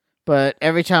on. But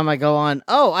every time I go on,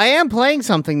 I am playing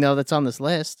something though that's on this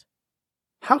list.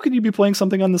 How can you be playing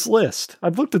something on this list?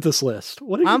 I've looked at this list.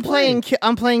 What are you I'm playing?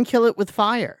 I'm playing Kill It With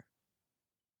Fire.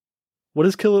 What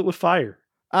is Kill It With Fire?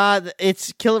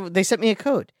 It's Kill It. They sent me a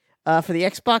code for the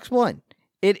Xbox One.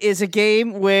 It is a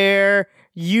game where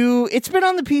it's been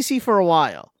on the PC for a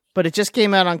while, but it just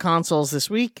came out on consoles this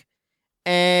week.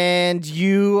 And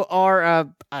you are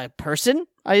a person,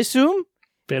 I assume.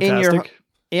 Fantastic.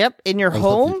 In your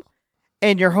home.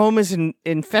 And your home is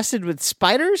infested with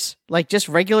spiders, like just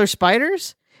regular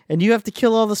spiders, and you have to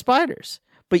kill all the spiders.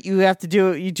 But you have to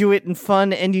do it in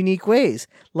fun and unique ways,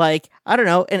 like, I don't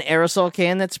know, an aerosol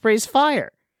can that sprays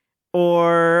fire,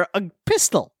 or a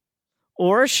pistol,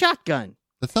 or a shotgun.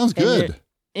 That sounds good.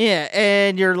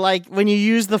 And you're like, when you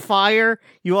use the fire,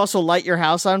 you also light your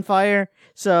house on fire.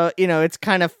 So, it's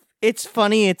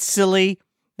funny, it's silly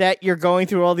that you're going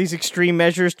through all these extreme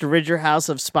measures to rid your house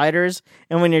of spiders,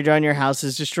 and when you're done, your house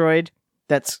is destroyed.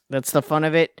 That's the fun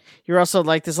of it. You're also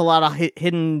like, there's a lot of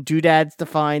hidden doodads to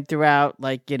find throughout,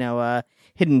 like,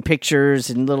 hidden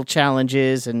pictures and little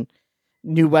challenges and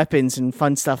new weapons and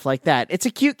fun stuff like that. It's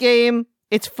a cute game.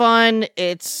 It's fun.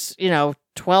 It's,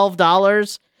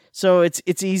 $12. So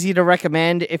it's easy to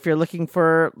recommend if you're looking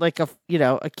for like a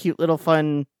cute little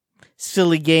fun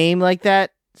silly game like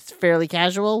that. It's fairly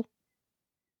casual.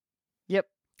 Yep.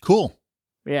 Cool.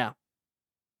 Yeah.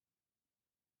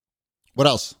 What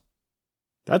else?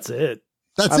 That's it.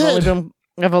 That's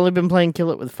I've only been playing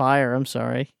Kill It With Fire. I'm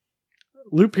sorry.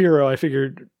 Loop Hero, I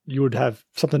figured you would have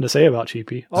something to say about,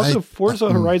 Cheapy. Also,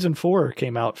 Forza Horizon 4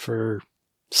 came out for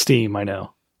Steam, I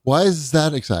know. Why is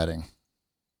that exciting?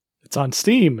 It's on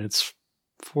Steam. It's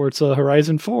Forza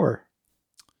Horizon 4.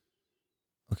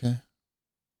 Okay.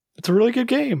 It's a really good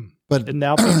game. But and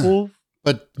now people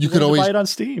you could always buy it on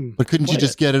Steam. But couldn't you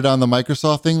just get it on the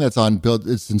Microsoft thing that's on built?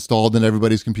 It's installed in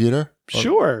everybody's computer.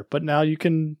 Sure, but now you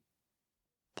can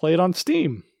play it on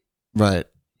Steam. Right.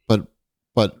 But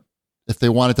if they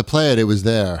wanted to play it, it was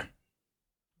there.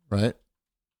 Right?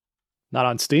 Not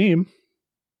on Steam.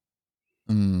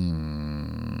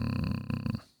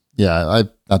 Yeah, I'm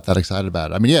not that excited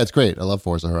about it. I mean, yeah, it's great. I love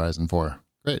Forza Horizon 4.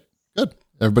 Great. Good.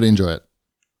 Everybody enjoy it.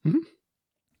 Mm-hmm.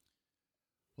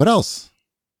 What else?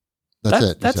 That's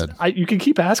it. You said. You can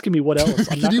keep asking me what else.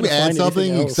 Can you add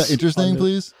something interesting,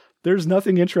 please? There's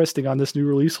nothing interesting on this new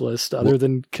release list other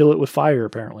than Kill It With Fire,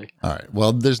 apparently. All right.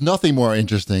 Well, there's nothing more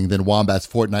interesting than Wombat's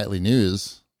fortnightly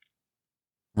news.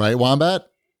 Right, Wombat?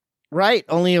 Right.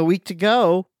 Only a week to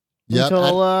go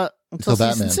until season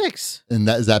Batman. 6. And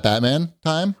is that Batman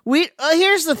time?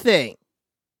 Here's the thing.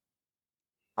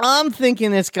 I'm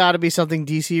thinking it's got to be something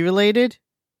DC related.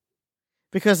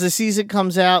 Because the season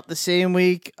comes out the same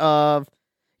week of,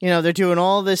 they're doing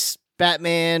all this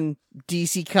Batman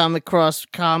DC comic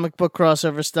book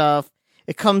crossover stuff.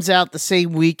 It comes out the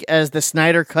same week as the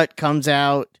Snyder Cut comes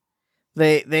out.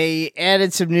 They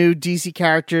added some new DC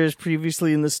characters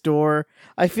previously in the store.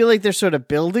 I feel like they're sort of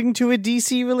building to a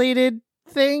DC related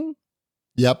thing.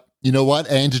 Yep. You know what?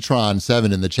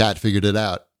 Angetron7 in the chat figured it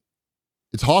out.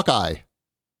 It's Hawkeye.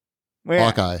 Where?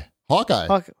 Hawkeye's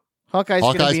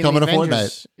coming to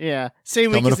Fortnite. Yeah.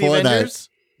 Same week as the Avengers.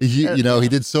 He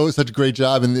did such a great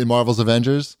job in Marvel's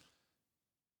Avengers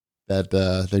that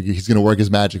he's going to work his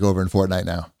magic over in Fortnite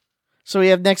now. So we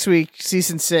have next week,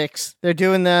 season 6. They're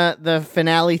doing the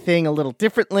finale thing a little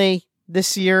differently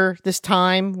this year, this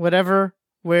time, whatever,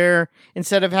 where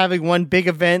instead of having one big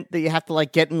event that you have to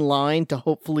get in line to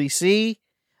hopefully see,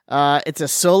 it's a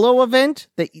solo event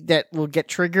that will get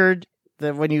triggered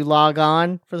when you log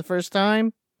on for the first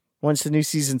time. Once the new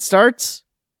season starts.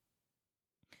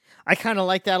 I kind of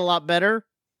like that a lot better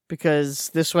because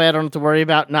this way I don't have to worry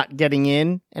about not getting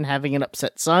in and having an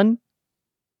upset son.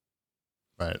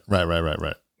 Right.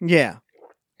 Yeah.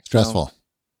 Stressful.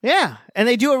 Yeah. And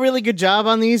they do a really good job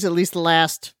on these. At least the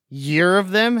last year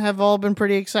of them have all been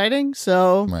pretty exciting.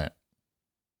 So right.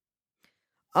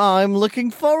 I'm looking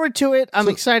forward to it. I'm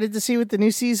excited to see what the new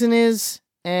season is.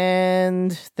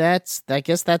 And I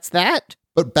guess that's that.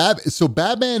 But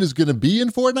Batman is going to be in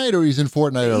Fortnite, or he's in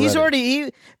Fortnite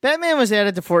already? Batman was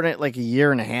added to Fortnite like a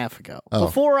year and a half ago. Oh.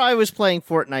 Before I was playing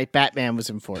Fortnite, Batman was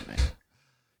in Fortnite.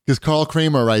 Because Carl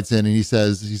Kramer writes in and he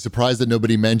says he's surprised that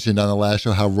nobody mentioned on the last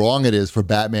show how wrong it is for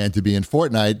Batman to be in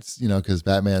Fortnite. Because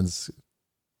Batman's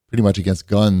pretty much against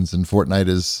guns, and Fortnite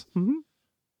is a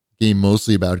game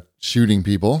mostly about shooting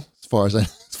people, as far as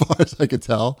I could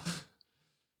tell.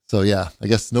 So yeah, I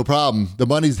guess no problem. The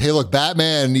money's, hey, look,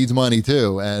 Batman needs money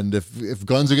too. And if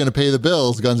guns are going to pay the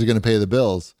bills, guns are going to pay the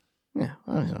bills. Yeah,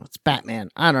 I don't know. It's Batman.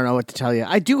 I don't know what to tell you.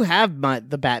 I do have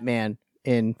the Batman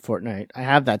in Fortnite. I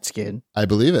have that skin. I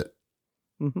believe it.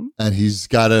 Mm-hmm. And he's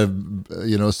got a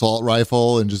assault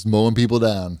rifle and just mowing people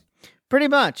down. Pretty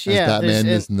much, yeah. As Batman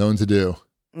is known to do.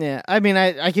 Yeah, I mean,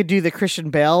 I could do the Christian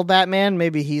Bale Batman.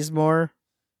 Maybe he's more,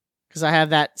 because I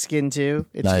have that skin too.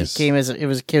 Nice. It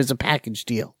was a package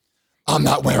deal. I'm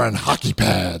not wearing hockey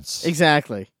pads.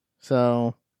 Exactly.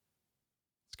 So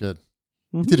it's good.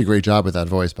 You did a great job with that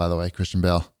voice, by the way, Christian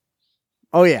Bale.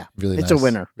 Oh yeah, really, it's nice. A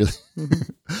winner. Really.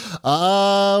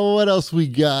 What else we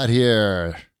got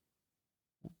here?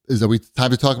 Is it time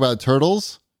to talk about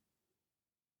Turtles?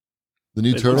 The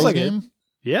new Turtles game?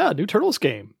 Yeah, new Turtles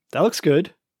game. That looks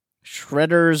good.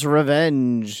 Shredder's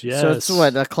Revenge. Yes. So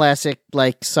it's a classic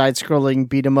side-scrolling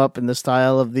beat 'em up in the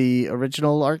style of the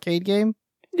original arcade game.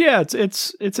 Yeah,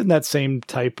 it's in that same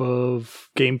type of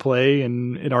gameplay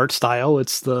and art style.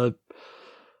 It's the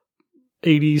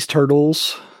 80s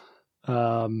Turtles.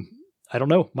 I don't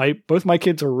know. Both my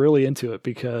kids are really into it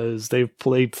because they've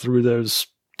played through those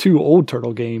two old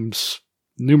Turtle games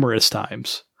numerous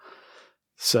times.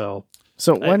 So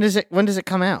when does it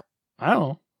come out? I don't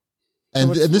know.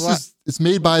 And it's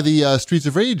made by the Streets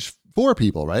of Rage 4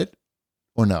 people, right?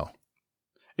 Or no?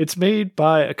 It's made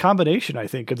by a combination, I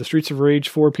think, of the Streets of Rage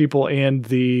 4 people and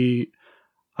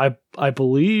I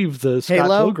believe the Scott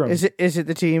Halo. Pilgrim. Is it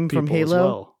the team from Halo? As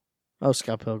well. Oh,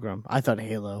 Scott Pilgrim. I thought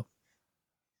Halo.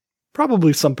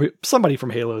 Probably somebody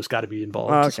from Halo's got to be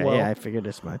involved as Okay, well. yeah, I figured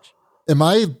as much. Am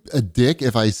I a dick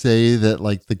if I say that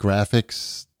like the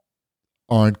graphics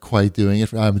aren't quite doing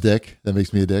it? I'm a dick. That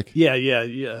makes me a dick. Yeah.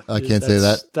 I can't say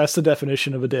that. That's the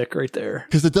definition of a dick right there.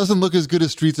 Because it doesn't look as good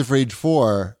as Streets of Rage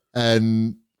 4.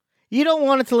 And You don't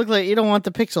want it to look like, you don't want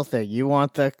the pixel thing. You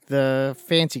want the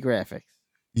fancy graphics.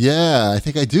 yeah, I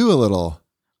think I do a little.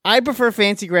 I prefer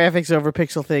fancy graphics over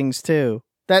pixel things too.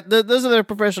 Those are their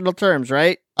professional terms,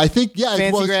 right? I think, yeah,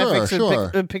 Fancy well, graphics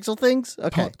sure. and pixel things?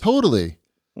 Okay. Totally.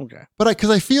 Okay. But because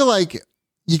I feel like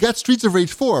you got Streets of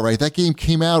Rage 4, right? That game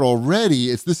came out already.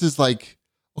 This is like,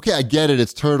 okay, I get it.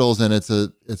 It's Turtles and it's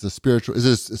a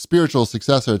spiritual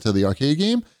successor to the arcade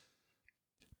game.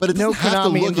 But it doesn't have to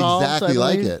Konami look involved, exactly I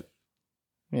like believe. it.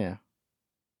 Yeah.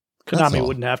 That's Konami all.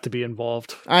 wouldn't have to be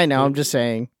involved. I know, I'm just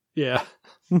saying. Yeah.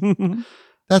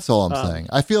 That's all I'm saying.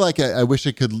 I feel like I wish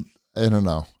it could, I don't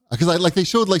know. Because they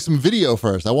showed like some video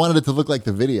first. I wanted it to look like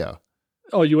the video.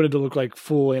 Oh, you wanted to look like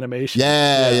full animation?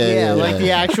 Yeah. Like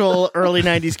the actual early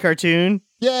 90s cartoon.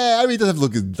 Yeah, I mean, it doesn't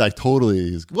look like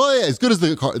totally as good as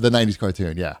the 90s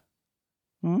cartoon. Yeah.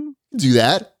 Hmm? Do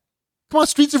that. Come on,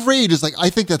 Streets of Rage is like, I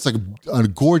think that's like a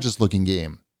gorgeous looking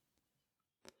game.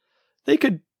 They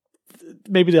could,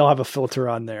 maybe they'll have a filter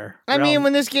on there. I mean,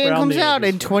 when this game round comes the out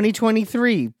edges in for it.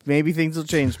 2023, maybe things will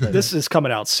change. But This is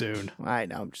coming out soon. I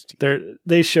know, I'm just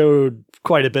They showed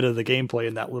quite a bit of the gameplay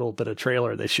in that little bit of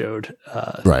trailer they showed.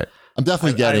 Right. I'm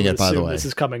definitely getting I it, by the assume way. This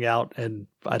is coming out in,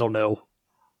 I don't know,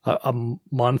 a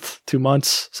month, 2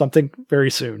 months, something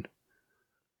very soon.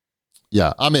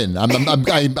 Yeah, I'm in.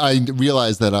 I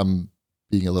realize that I'm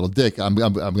being a little dick. I'm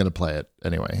going to play it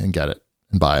anyway and get it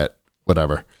and buy it,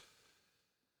 whatever.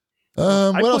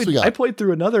 What else we got? I played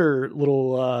through another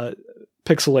little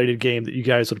pixelated game that you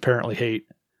guys would apparently hate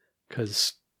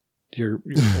because you're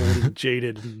old and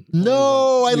jaded. And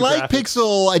No, I new like graphics.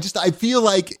 Pixel. I feel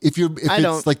like if it's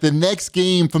don't. like the next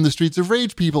game from the Streets of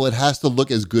Rage people, it has to look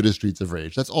as good as Streets of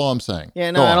Rage. That's all I'm saying.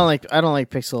 Yeah, Go no, I on. don't like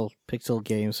pixel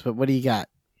games, but what do you got?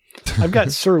 I've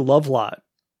got Sir Lovelot.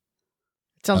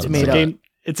 It sounds It's made a up.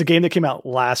 It's a game that came out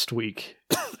last week.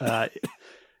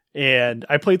 And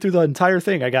I played through the entire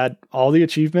thing. I got all the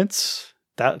achievements,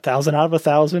 1,000 out of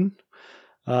 1,000.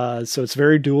 So it's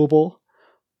very doable.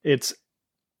 It's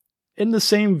in the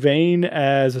same vein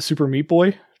as a Super Meat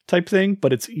Boy type thing,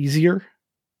 but it's easier.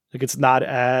 Like it's not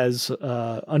as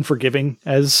unforgiving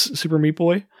as Super Meat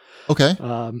Boy. Okay.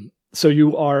 So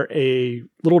you are a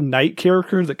little knight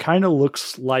character that kind of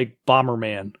looks like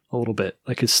Bomberman a little bit,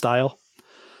 like his style.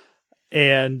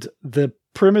 And the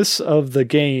premise of the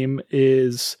game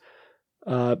is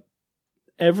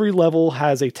every level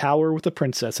has a tower with a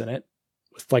princess in it,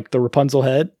 with like the Rapunzel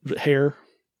hair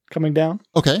coming down.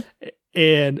 Okay.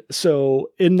 And so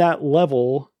in that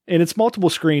level, and it's multiple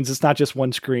screens, it's not just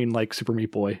one screen like Super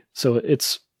Meat Boy. So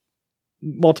it's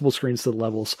multiple screens to the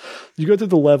levels. You go through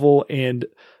the level and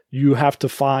you have to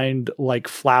find like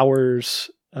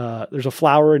flowers. There's a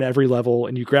flower in every level,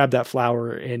 and you grab that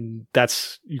flower, and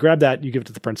you grab that, and you give it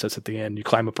to the princess at the end. You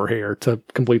climb up her hair to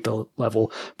complete the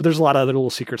level. But there's a lot of other little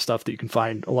secret stuff that you can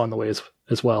find along the way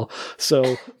as well.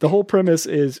 So the whole premise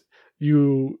is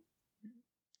you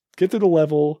get through the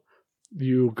level,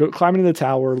 you go climbing into the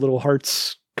tower, little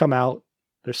hearts come out.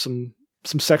 There's some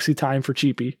sexy time for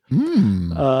Cheapy.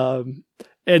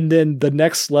 And then the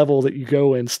next level that you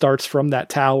go in starts from that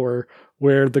tower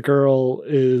where the girl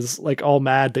is like all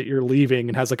mad that you're leaving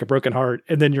and has like a broken heart.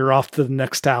 And then you're off to the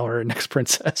next tower and next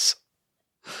princess.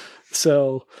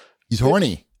 So He's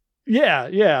horny.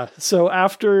 yeah. So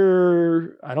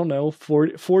after, I don't know,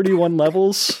 41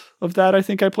 levels of that, I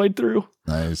think I played through.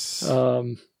 Nice.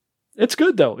 It's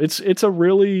good though. It's a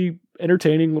really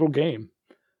entertaining little game.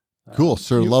 Cool.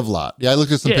 Sir Lovelot. Yeah, I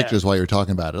looked at some Yeah. pictures while you were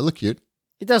talking about it. It looked cute.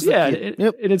 It does look Yeah, cute.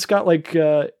 and it's got like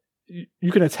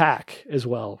you can attack as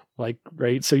well, like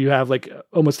right. So you have like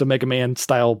almost a Mega Man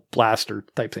style blaster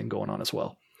type thing going on as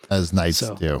well. As knights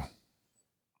So- do.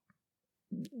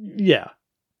 Yeah,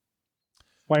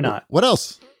 why not? What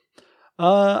else?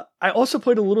 I also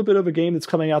played a little bit of a game that's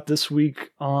coming out this week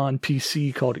on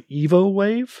PC called Evo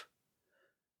Wave.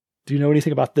 Do you know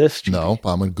anything about this? GP? No,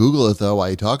 I'm going to Google it though while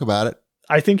you talk about it.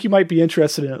 I think you might be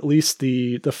interested in at least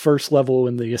the first level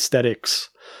and the aesthetics.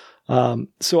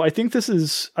 So I think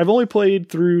I've only played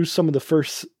through some of the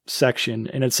first section,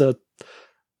 and it's a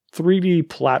 3D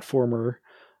platformer.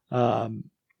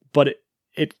 But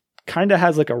it kind of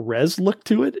has like a res look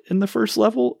to it in the first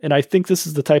level. And I think this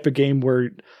is the type of game where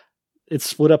it's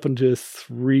split up into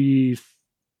 3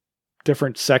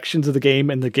 different sections of the game,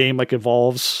 and the game like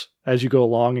evolves as you go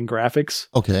along in graphics.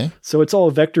 Okay. So it's all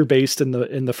vector based in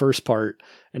the first part,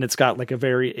 and it's got like a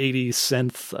very 80s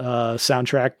synth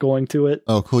soundtrack going to it.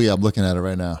 Oh, cool. Yeah, I'm looking at it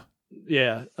right now.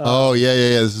 Yeah. Oh, yeah.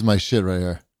 This is my shit right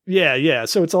here. Yeah.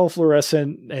 So it's all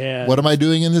fluorescent. And What am I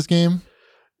doing in this game?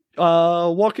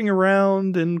 walking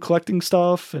around and collecting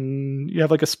stuff, and you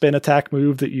have like a spin attack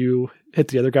move that you hit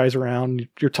the other guys around.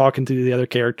 You're talking to the other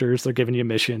characters. They're giving you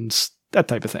missions, that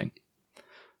type of thing.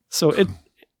 So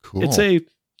Cool. it's a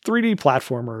 3D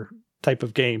platformer type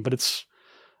of game, but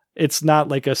it's not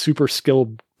like a super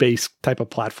skill based type of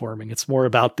platforming. It's more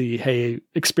about the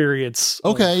experience.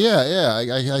 Okay,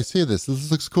 yeah. I see this.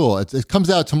 This looks cool. It comes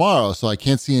out tomorrow, so I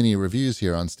can't see any reviews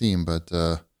here on Steam, but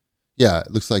yeah,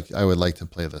 it looks like I would like to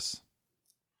play this.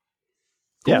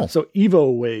 Cool. Yeah, so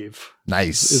Evo Wave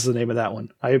Nice. is the name of that one.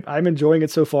 I'm enjoying it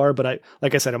so far, but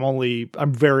like I said,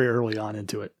 I'm very early on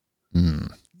into it.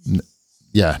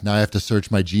 Yeah, now I have to search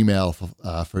my Gmail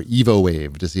for Evo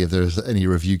Wave to see if there's any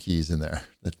review keys in there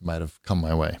that might have come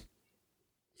my way.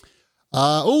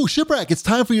 Shipwreck, it's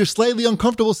time for your slightly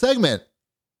uncomfortable segment.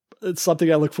 It's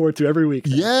something I look forward to every week.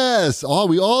 Yes,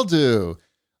 we all do.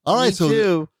 All right, Me so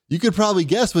too. you could probably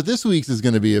guess what this week's is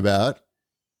going to be about.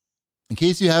 In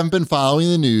case you haven't been following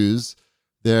the news,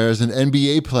 there's an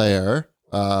NBA player.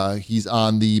 He's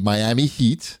on the Miami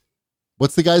Heat.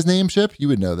 What's the guy's name, Ship? You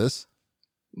would know this.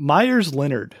 Myers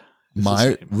Leonard.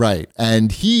 Right.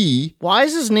 And Why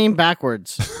is his name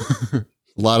backwards? a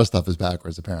lot of stuff is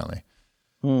backwards, apparently.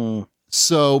 Hmm.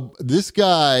 So this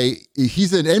guy,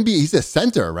 he's an NBA, he's a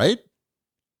center, right?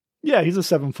 Yeah, he's a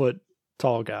 7-foot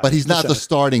tall guy. But he's not the center.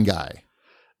 starting guy.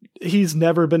 He's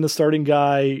never been the starting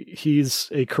guy. He's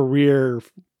a career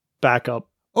backup.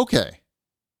 Okay.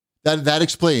 That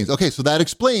explains. Okay, so that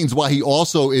explains why he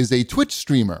also is a Twitch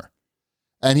streamer.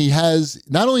 And he has,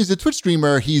 not only is he a Twitch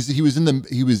streamer, he was in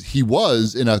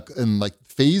like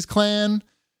FaZe Clan,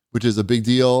 which is a big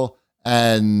deal.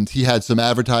 And he had some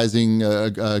advertising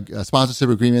sponsorship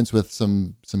agreements with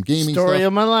some gaming Story stuff.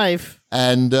 of my life.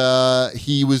 And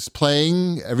he was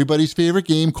playing everybody's favorite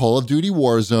game, Call of Duty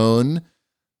Warzone.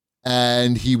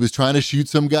 And he was trying to shoot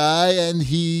some guy, and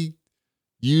he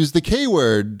used the K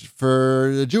word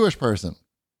for a Jewish person.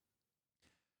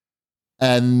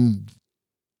 And,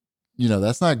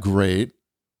 that's not great.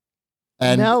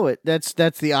 And No, that's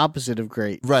the opposite of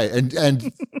great. right.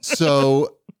 And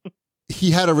so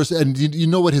he had and you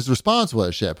know what his response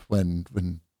was, Shep, when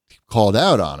he called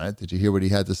out on it? Did you hear what he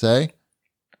had to say?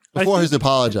 Well, I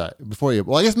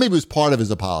guess maybe it was part of his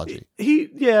apology.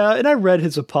 And I read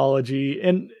his apology,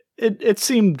 and it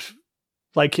seemed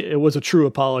like it was a true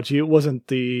apology. It wasn't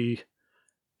the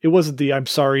I'm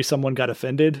sorry someone got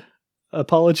offended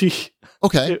apology.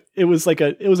 Okay. It was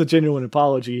a genuine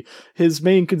apology. His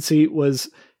main conceit was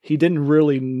he didn't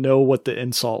really know what the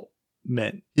insult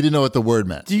meant. He didn't know what the word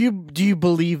meant. Do you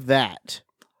believe that?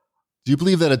 Do you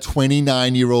believe that a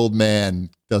 29-year-old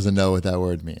man doesn't know what that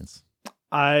word means?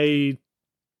 Who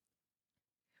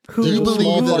Do you There's a believe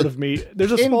small that part of me?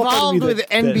 There's a small part of involved me with that,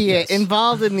 NBA, yes.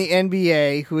 involved in the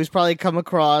NBA, who has probably come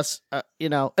across, an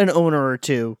owner or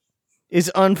two, is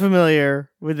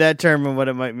unfamiliar with that term and what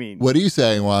it might mean. What are you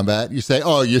saying, Wombat? You're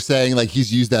saying like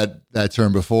he's used that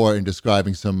term before in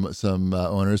describing some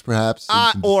owners, perhaps,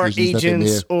 and some or decisions that they may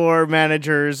agents, have- or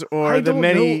managers, or I the don't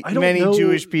many know. I don't know.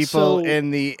 Jewish people So-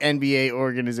 in the NBA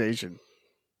organization.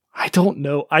 I don't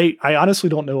know. I honestly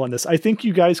don't know on this. I think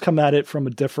you guys come at it from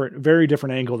a very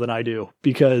different angle than I do,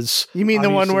 because You mean the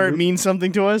one obviously where it you're- means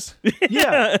something to us?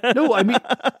 Yeah. No, I mean,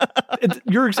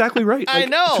 you're exactly right. I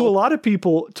know. To a lot of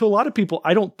people,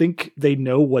 I don't think they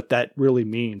know what that really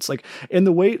means. Like, in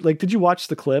the way, like, did you watch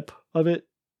the clip of it?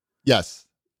 Yes,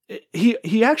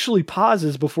 He actually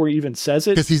pauses before he even says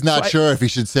it. because he's not So sure if he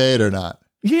should say it or not.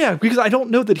 Yeah, because I don't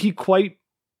know that he quite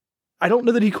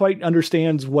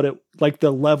understands what it, like,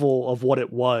 the level of what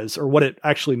it was or what it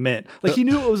actually meant. Like, he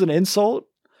knew it was an insult,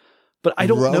 but I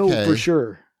don't know Okay. for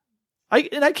sure.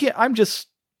 I'm just,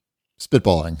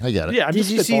 Spitballing. I get it. yeah. I'm Did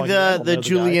just you see spitballing. I don't the know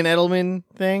Julian guy. Edelman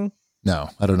thing? No,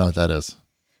 I don't know what that is.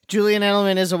 Julian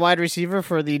Edelman is a wide receiver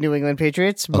for the New England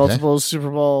Patriots, multiple Super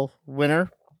Bowl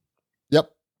winner,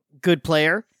 Yep. good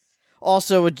player.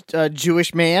 Also a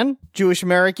Jewish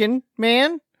American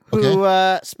man who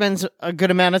spends a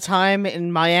good amount of time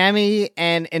in Miami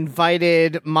and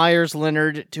invited Myers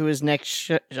Leonard to his next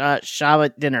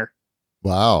Shabbat dinner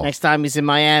Wow. next time he's in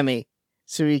Miami,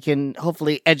 so he can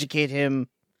hopefully educate him,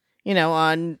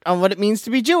 on what it means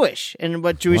to be Jewish and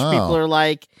what Jewish Wow. people are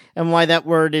like and why that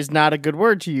word is not a good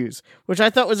word to use, which I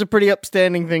thought was a pretty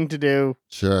upstanding thing to do.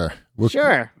 Sure.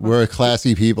 Sure. We're a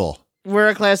classy people. We're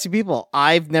a classy people.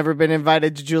 I've never been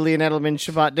invited to Julian Edelman's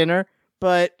Shabbat dinner,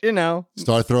 but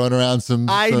Start throwing around some.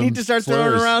 I some need to start slurs.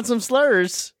 throwing around some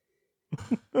slurs.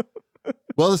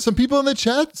 Well, some people in the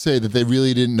chat say that they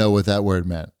really didn't know what that word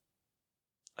meant.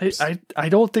 I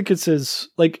don't think it's as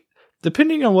like,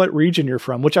 depending on what region you're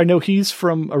from, which I know he's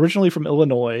originally from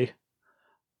Illinois.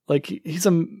 Like he's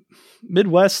a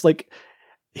Midwest, like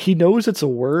he knows it's a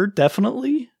word,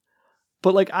 definitely.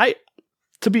 But like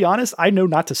to be honest, I know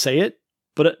not to say it,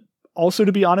 but also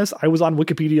to be honest, I was on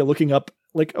Wikipedia looking up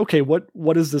like, okay, what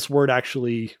does this word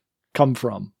actually come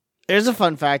from? Here's a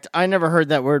fun fact. I never heard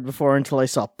that word before until I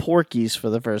saw Porky's for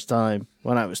the first time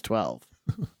when I was 12.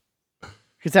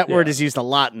 Because that word is used a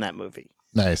lot in that movie.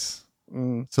 Nice.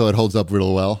 So it holds up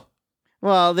real well.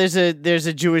 Well, there's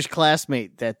a Jewish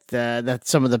classmate that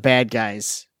some of the bad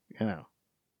guys, They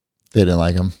didn't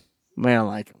like him. I don't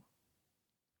like him.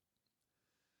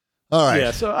 All right.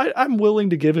 Yeah, so I'm willing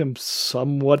to give him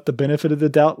somewhat the benefit of the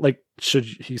doubt. Like, should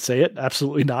he say it?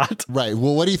 Absolutely not. Right.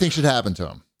 Well, what do you think should happen to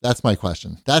him? That's my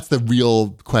question. That's the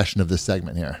real question of this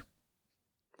segment here.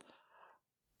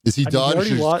 Is he done?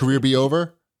 Should his career be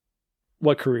over?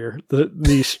 What career?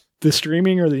 The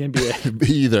streaming or the NBA?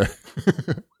 Either.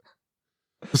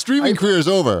 The streaming career is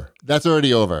over. That's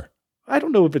already over. I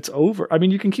don't know if it's over. I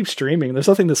mean, you can keep streaming. There's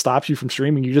nothing that stops you from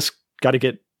streaming. You just got to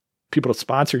get people to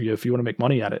sponsor you if you want to make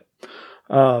money at it.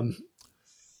 No,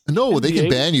 NBA, they can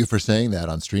ban you for saying that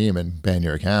on stream and ban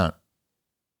your account.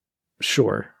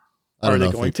 Sure. Are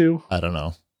they going to? I don't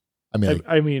know.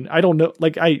 I mean, I don't know.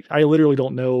 Like, I literally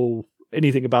don't know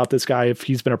anything about this guy, if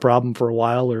he's been a problem for a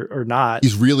while or not.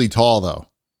 He's really tall, though.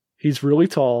 He's really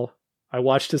tall. I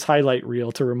watched his highlight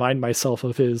reel to remind myself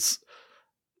of his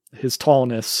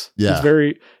tallness. Yeah.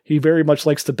 He very much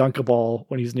likes to dunk a ball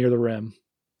when he's near the rim.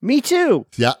 Me too.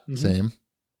 Yeah, Mm-hmm. same.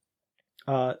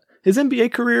 His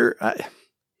NBA career,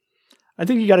 I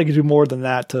think you got to do more than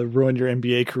that to ruin your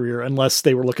NBA career, unless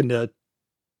they were looking to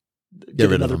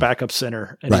get another backup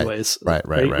center anyways. Right.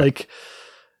 Like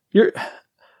you're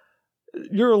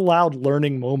allowed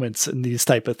learning moments in these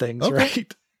type of things, Okay.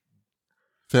 right?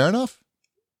 Fair enough.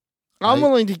 I'm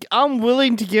willing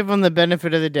to give him the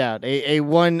benefit of the doubt. A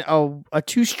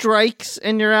 2 strikes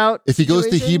and you're out. If he goes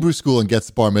to situation? Hebrew school and gets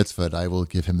bar mitzvahed, I will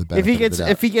give him the benefit of the doubt.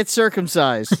 If he gets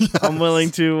circumcised, Yes. I'm willing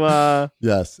to.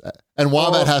 Yes. And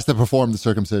Wombat has to perform the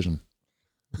circumcision.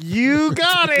 You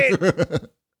got it.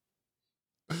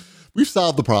 We've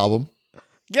solved the problem.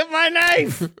 Get my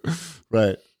knife.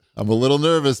 Right. I'm a little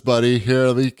nervous, buddy. Here,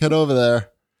 let me get over there.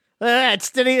 It's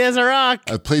steady as a rock.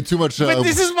 I played too much. But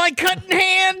this is my cutting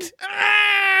hand.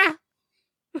 Ah!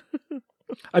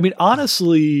 I mean,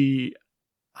 honestly,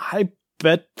 I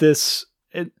bet this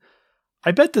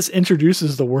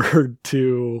introduces the word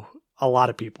to a lot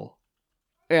of people.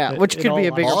 Yeah, which could be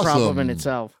a bigger Awesome. problem in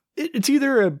itself. It's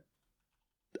either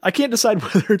I can't decide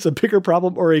whether it's a bigger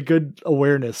problem or a good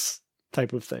awareness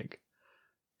type of thing.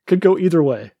 Could go either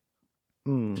way.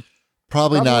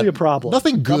 Probably not a problem.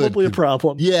 Nothing good. Probably a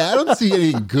problem. Yeah, I don't see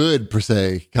anything good per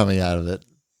se coming out of it.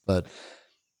 But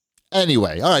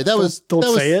anyway, all right. Don't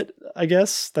say it. I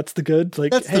guess that's the good.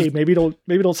 Like, hey, maybe don't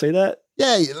say that.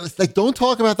 Yeah, like don't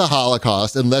talk about the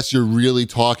Holocaust unless you're really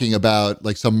talking about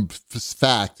like some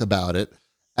fact about it,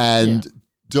 and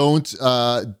don't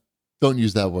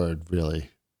use that word.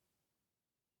 Really,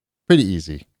 pretty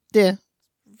easy. Yeah,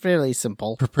 fairly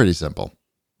simple. Pretty simple.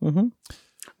 Mm-hmm.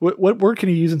 What word can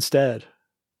you use instead?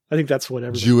 I think that's what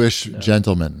everybody. Jewish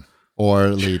gentleman or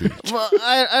lady. Well,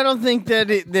 I don't think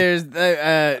that there's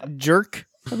jerk.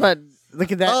 But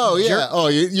look at that. Oh yeah. jerk. Oh,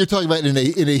 you're talking about in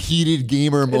a heated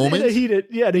gamer moment. In a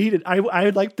heated. I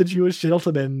like the Jewish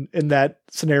gentleman in that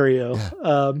scenario. Yeah.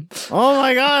 Oh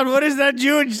my God! What is that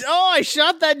Jewish? Oh, I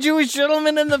shot that Jewish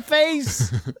gentleman in the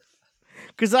face.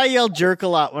 Because I yell jerk a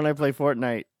lot when I play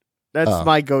Fortnite. That's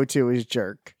my go-to is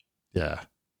jerk. Yeah.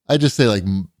 I just say like,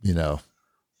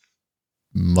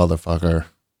 motherfucker.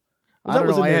 I don't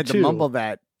was know. in I there had to too. mumble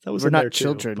that. That was We're in not there too,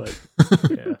 children. but,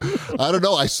 yeah. I don't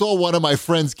know. I saw one of my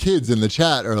friend's kids in the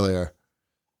chat earlier,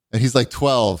 and he's like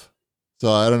 12.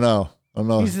 So I don't know.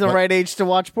 He's the right age to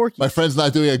watch Porky. My friend's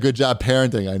not doing a good job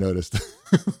parenting, I noticed.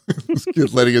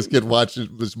 Letting his kid watch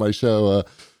my show.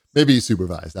 Maybe he's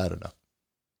supervised. I don't know.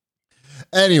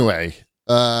 Anyway,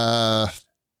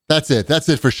 that's it. That's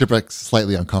it for Shipwreck's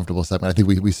Slightly Uncomfortable segment. I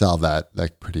think we solved that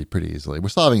like pretty easily. We're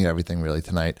solving everything really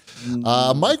tonight.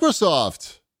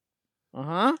 Microsoft.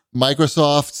 Uh-huh.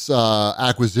 Microsoft's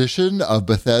acquisition of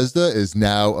Bethesda is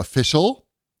now official.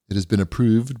 It has been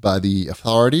approved by the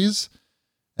authorities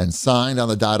and signed on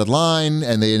the dotted line.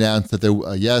 And they announced that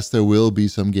there will be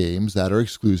some games that are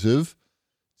exclusive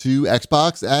to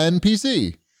Xbox and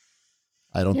PC.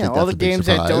 I don't think that's all the a big games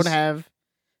surprise.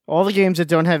 that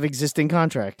don't have existing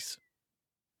contracts.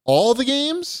 all the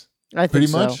games, I think pretty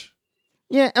so. much.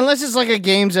 Yeah, unless it's like a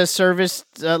games as service,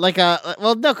 no,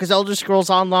 because Elder Scrolls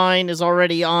Online is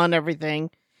already on everything,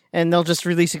 and they'll just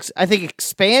release. I think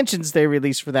expansions they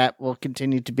release for that will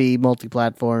continue to be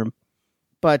multi-platform.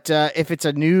 But if it's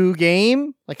a new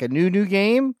game, like a new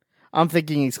game, I'm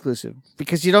thinking exclusive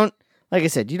because you don't, like I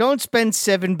said, you don't spend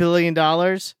 $7 billion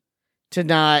to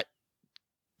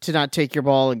not take your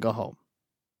ball and go home.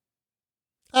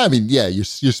 I mean, yeah, you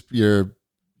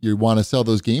want to sell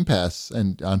those Game Pass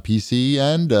and on PC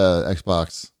and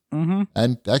Xbox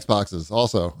and Xboxes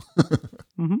also.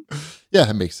 Yeah,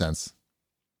 it makes sense.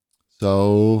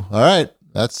 So, all right,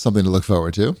 that's something to look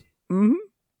forward to.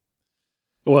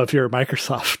 Well, if you're a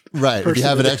Microsoft, Right? If you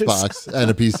have an Xbox and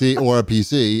a PC, or a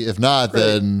PC, if not,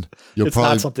 then you'll it's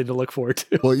probably not something to look forward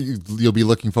to. well, you'll be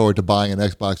looking forward to buying an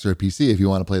Xbox or a PC if you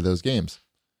want to play those games,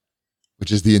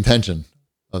 which is the intention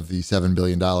of the $7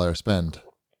 billion spend.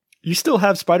 You still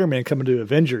have Spider-Man coming to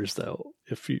Avengers, though.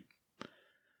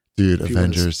 Dude,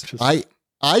 Avengers.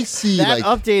 I see that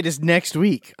update is next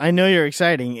week. I know you're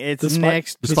exciting. It's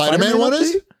next. The Spider-Man one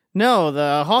is? No,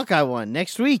 the Hawkeye one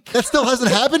next week. That still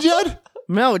hasn't happened yet?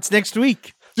 No, it's next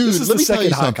week. Dude, Dude, let me tell you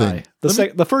something.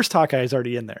 The first Hawkeye is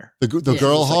already in there. The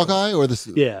girl Hawkeye or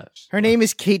the Yeah. Her name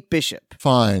is Kate Bishop.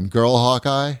 Fine, girl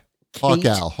Hawkeye,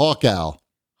 Hawkowl.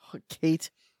 Kate.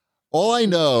 All I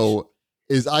know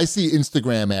is I see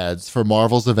Instagram ads for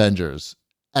Marvel's Avengers,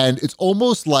 and it's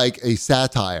almost like a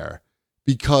satire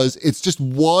because it's just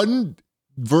one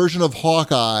version of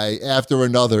Hawkeye after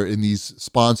another in these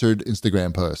sponsored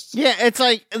Instagram posts. Yeah, it's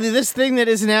like this thing that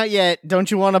isn't out yet. Don't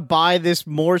you want to buy this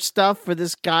more stuff for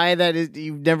this guy that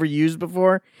you've never used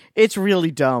before? It's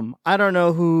really dumb. I don't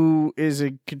know who is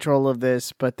in control of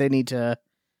this, but they need to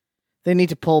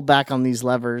pull back on these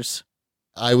levers.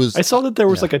 I saw that there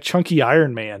was like a chunky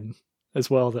Iron Man as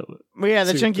well.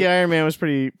 The chunky Iron Man was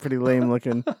pretty lame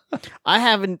looking. I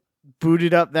haven't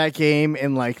booted up that game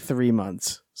in like 3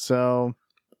 months. So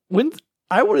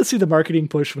I want to see the marketing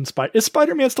push when is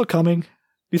Spider-Man still coming? Do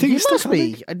you think he's still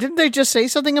coming? Be. Didn't they just say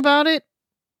something about it?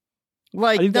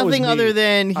 Like nothing other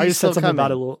than he's I just still said something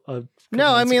coming. about it.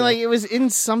 No, I mean like it was in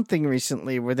something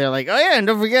recently where they're like, oh yeah, and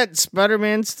don't forget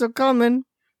Spider-Man's still coming.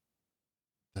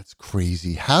 That's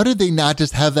crazy. How did they not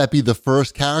just have that be the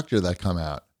first character that come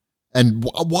out? And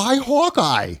why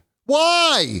Hawkeye?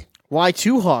 Why? Why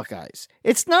two Hawkeyes?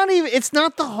 It's not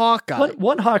the Hawkeye.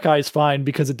 One Hawkeye is fine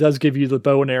because it does give you the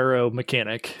bow and arrow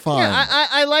mechanic. Fine. Yeah,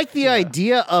 I like the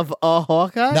idea of a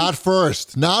Hawkeye. Not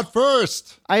first.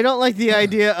 I don't like the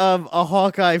idea of a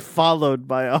Hawkeye followed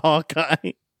by a Hawkeye.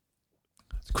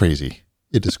 It's crazy.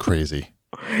 It is crazy.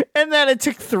 And that it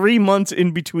took 3 months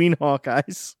in between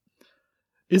Hawkeyes.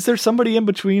 Is there somebody in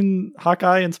between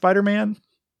Hawkeye and Spider-Man?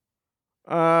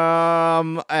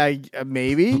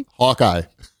 Maybe Hawkeye.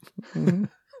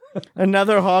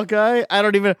 Another Hawkeye. I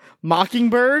don't even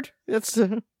Mockingbird. That's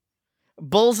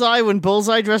Bullseye when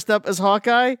Bullseye dressed up as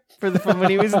Hawkeye from when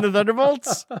he was in the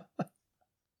Thunderbolts.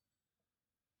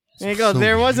 There you go.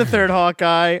 There was a third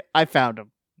Hawkeye. I found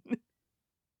him.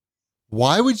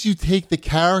 Why would you take the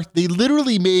character? They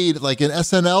literally made like an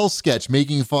SNL sketch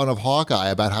making fun of Hawkeye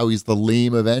about how he's the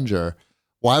lame Avenger.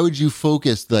 Why would you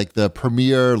focus like the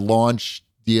premiere launch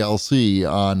DLC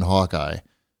on Hawkeye?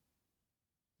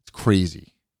 It's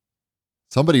crazy.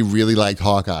 Somebody really liked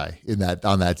Hawkeye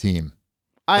on that team.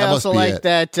 I also like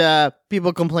that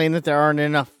people complain that there aren't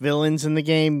enough villains in the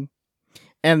game,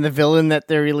 and the villain that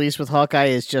they released with Hawkeye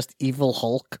is just Evil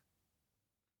Hulk.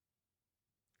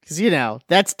 Because,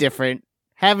 that's different.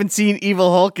 Haven't seen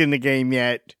Evil Hulk in the game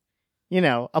yet.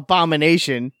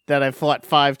 Abomination that I fought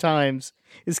 5 times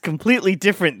is completely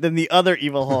different than the other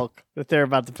Evil Hulk that they're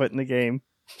about to put in the game.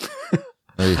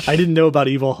 I didn't know about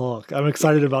Evil Hulk. I'm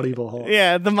excited about Evil Hulk.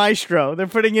 Yeah, the Maestro. They're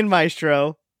putting in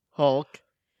Maestro Hulk.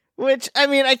 Which, I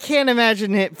mean, I can't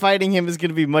imagine fighting him is going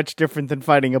to be much different than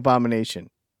fighting Abomination.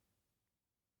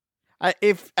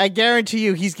 I guarantee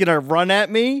you he's going to run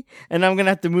at me, and I'm going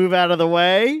to have to move out of the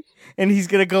way, and he's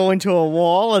going to go into a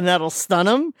wall, and that'll stun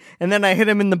him, and then I hit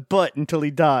him in the butt until he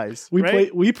dies.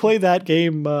 We play that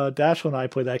game, Dashel and I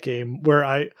play that game, where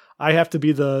I have to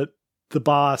be the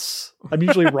boss. I'm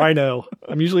usually Rhino.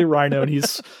 And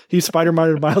he's Spider-Man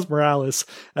and Miles Morales,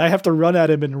 and I have to run at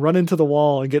him and run into the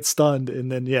wall and get stunned,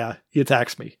 and then, he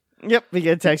attacks me. Yep, he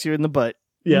attacks you in the butt.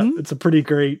 Yeah, It's a pretty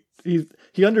great...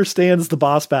 He understands the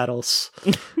boss battles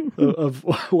of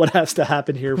what has to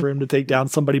happen here for him to take down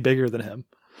somebody bigger than him.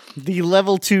 The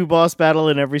level 2 boss battle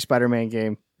in every Spider-Man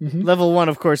game. Mm-hmm. Level 1,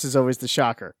 of course, is always the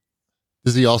shocker.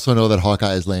 Does he also know that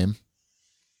Hawkeye is lame?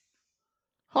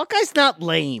 Hawkeye's not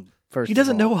lame. He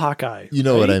doesn't know Hawkeye. You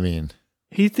know what I mean.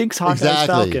 He thinks Hawkeye's Exactly.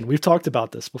 Falcon. We've talked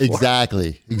about this before.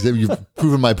 Exactly. You've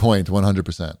proven my point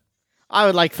 100%. I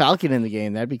would like Falcon in the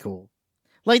game. That'd be cool.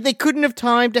 Like, they couldn't have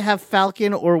timed to have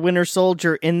Falcon or Winter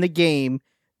Soldier in the game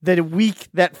the week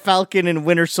that Falcon and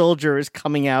Winter Soldier is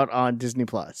coming out on Disney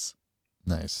Plus.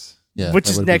 Nice. Yeah. Which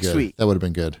that is would've been next good. week. That would have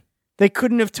been good. They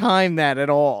couldn't have timed that at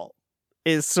all.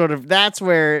 That's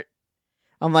where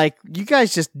I'm like, you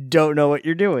guys just don't know what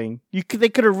you're doing. They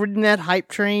could have ridden that hype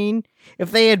train.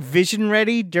 If they had Vision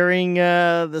ready during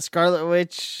the Scarlet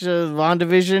Witch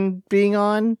WandaVision being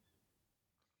on,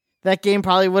 that game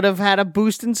probably would have had a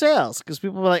boost in sales because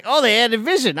people were like, oh, they added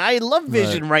Vision. I love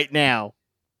Vision right now.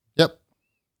 Yep.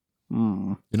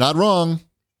 You're not wrong.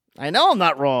 I know I'm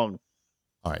not wrong.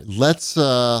 All right, let's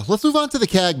move on to the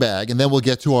CAG bag, and then we'll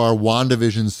get to our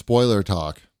WandaVision spoiler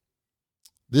talk.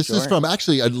 This is from,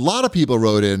 actually, a lot of people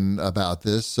wrote in about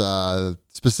this,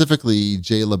 specifically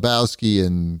Jay Lebowski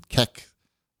and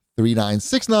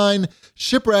Keck3969.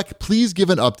 Shipwreck, please give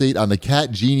an update on the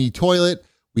Cat Genie toilet.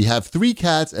 We have 3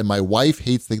 cats, and my wife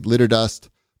hates the litter dust.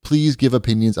 Please give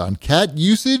opinions on cat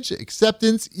usage,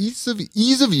 acceptance,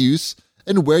 ease of use,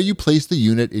 and where you place the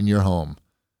unit in your home.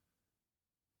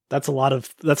 That's a lot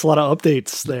of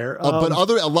updates there. But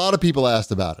a lot of people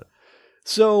asked about it.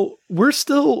 So we're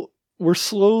slowly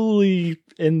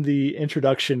in the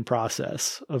introduction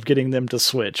process of getting them to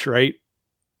switch, right?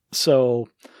 So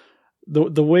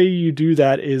the way you do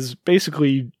that is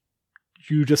basically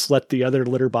you just let the other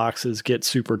litter boxes get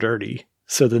super dirty.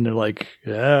 So then they're like,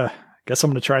 yeah, I guess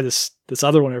I'm going to try this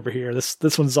other one over here.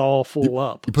 This one's all full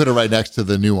up. You put it right next to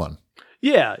the new one.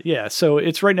 Yeah. So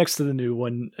it's right next to the new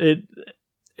one.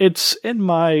 It's in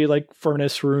my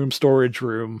furnace room, storage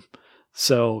room.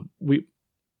 So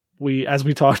we, as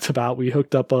we talked about, we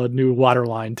hooked up a new water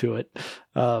line to it.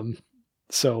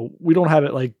 So we don't have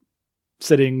it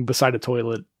sitting beside a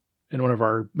toilet in one of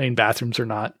our main bathrooms or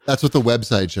not. That's what the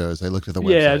website shows. I looked at the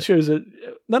website. Yeah, it shows that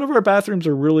none of our bathrooms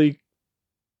are really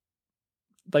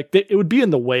it would be in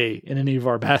the way in any of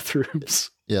our bathrooms.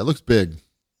 Yeah, it looks big.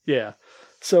 Yeah.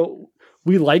 So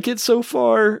we like it so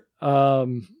far.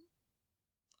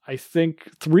 I think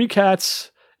 3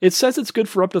 cats, it says it's good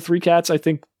for up to 3 cats. I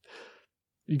think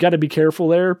you got to be careful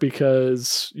there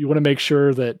because you want to make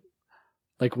sure that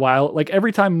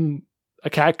every time a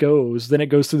cat goes, then it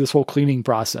goes through this whole cleaning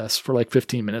process for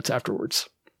 15 minutes afterwards.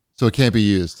 So it can't be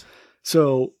used.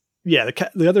 So yeah,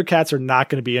 the other cats are not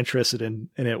going to be interested in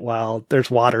it while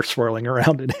there's water swirling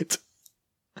around in it.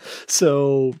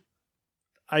 So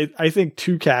I think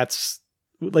 2 cats,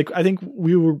 I think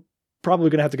we were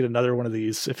probably going to have to get another one of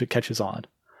these if it catches on.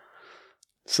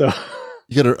 So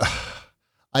you gotta,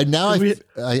 I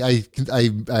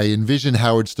envision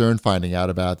Howard Stern finding out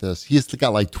about this. He's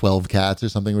got 12 cats or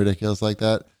something ridiculous like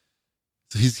that.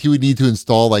 So he would need to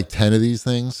install 10 of these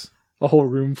things. A whole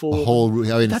room full. A whole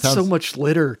room. I mean, that's so much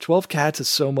litter. 12 cats is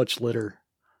so much litter.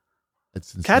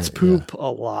 It's insane. Cats poop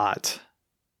a lot.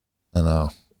 I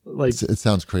know. It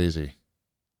sounds crazy.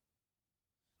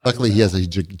 Luckily, he has a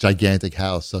gigantic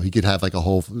house, so he could have a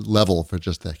whole level for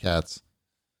just the cats.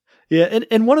 Yeah,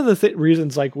 and one of the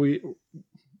reasons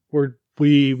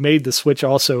we made the switch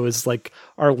also is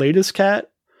our latest cat,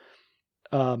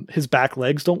 his back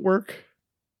legs don't work.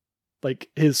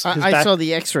 I saw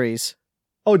the X-rays.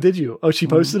 Oh, did you? Oh, she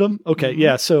posted them? Okay,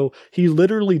 yeah. So he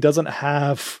literally doesn't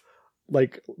have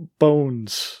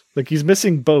bones. He's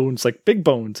missing bones, big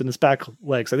bones in his back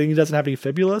legs. I think he doesn't have any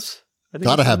fibulas.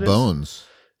 Gotta have bones.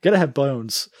 Gotta have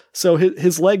bones. So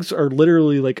his legs are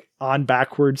literally on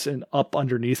backwards and up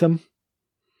underneath him.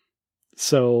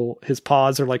 So his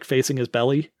paws are facing his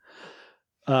belly.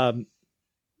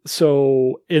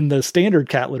 So in the standard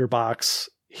cat litter box,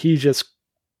 he just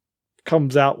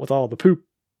comes out with all the poop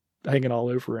hanging all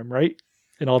over him, right?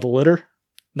 And all the litter.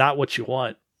 Not what you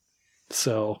want.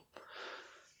 So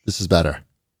this is better.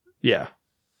 Yeah.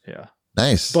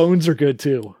 Nice. Bones are good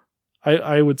too.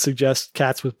 I would suggest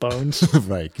cats with bones.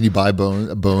 Right. Can you buy a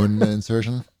bone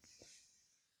insertion?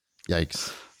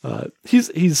 Yikes. He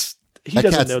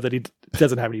doesn't know that he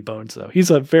doesn't have any bones though.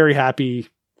 He's a very happy,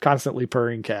 constantly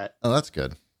purring cat. Oh, that's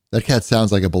good. That cat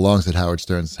sounds like it belongs at Howard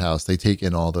Stern's house. They take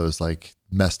in all those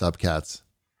messed up cats.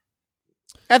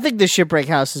 I think the Shipwreck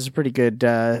House is a pretty good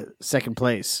second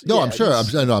place. No, yeah, I'm sure.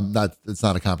 I'm not. It's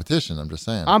not a competition. I'm just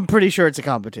saying. I'm pretty sure it's a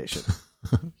competition.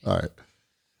 All right.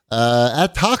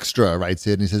 At Toxtra writes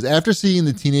in, he says, after seeing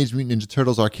the Teenage Mutant Ninja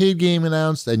Turtles arcade game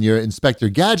announced and your Inspector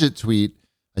Gadget tweet,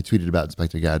 I tweeted about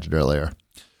Inspector Gadget earlier.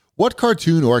 What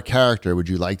cartoon or character would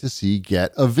you like to see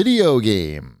get a video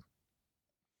game?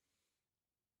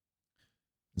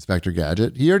 Inspector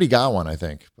Gadget. He already got one, I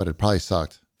think, but it probably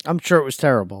sucked. I'm sure it was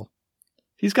terrible.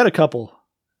 He's got a couple.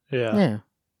 Yeah. Yeah,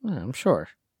 I'm sure.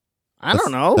 I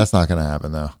don't know. That's not going to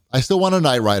happen, though. I still want a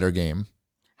Knight Rider game.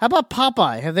 How about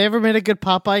Popeye? Have they ever made a good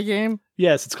Popeye game?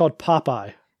 Yes, it's called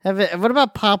Popeye. What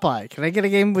about Popeye? Can I get a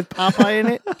game with Popeye in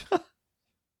it?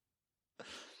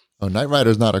 Oh, Knight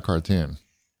Rider's not a cartoon.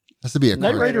 It has to be a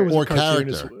Knight Rider was or a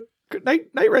cartoon. character.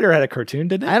 Knight Rider had a cartoon,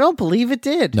 didn't it? I don't believe it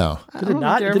did. No. Did it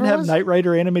not? It didn't have Knight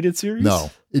Rider animated series?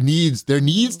 No. There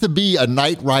needs to be a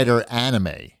Knight Rider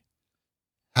anime.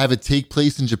 Have it take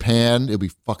place in Japan. It'll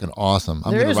be fucking awesome.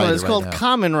 I'm There gonna is write one. it It's right called now.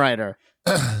 Kamen Rider.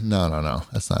 No.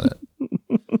 That's not it.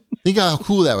 Think how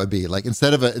cool that would be. Like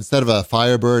instead of a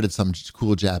Firebird, it's some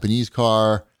cool Japanese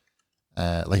car,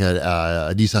 like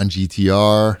a Nissan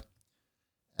GTR,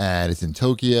 and it's in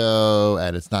Tokyo,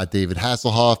 and it's not David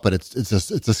Hasselhoff, but it's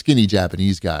a skinny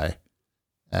Japanese guy,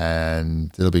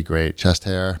 and it'll be great. Chest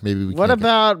hair, maybe. What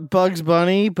about Bugs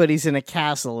Bunny? But he's in a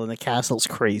castle, and the castle's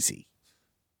crazy.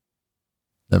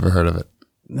 Never heard of it.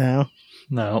 No.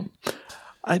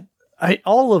 I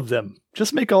all of them.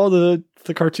 Just make all the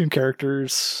cartoon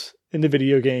characters in the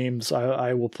video games.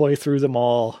 I will play through them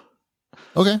all.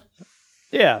 Okay.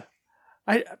 Yeah.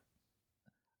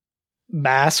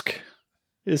 Mask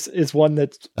is one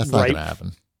that's Not ripe. gonna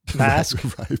happen. Mask.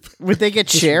 Ripe. Would they get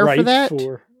Just share for ripe that?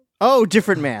 for- Oh,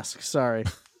 different mask. Sorry.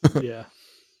 yeah.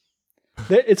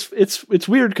 It's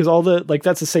weird because all the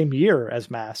that's the same year as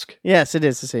Mask. Yes, it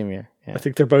is the same year. Yeah. I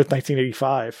think they're both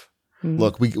 1985.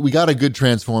 Look, we got a good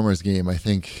Transformers game. I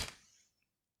think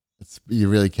you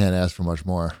really can't ask for much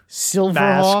more.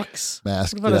 Silverhawks.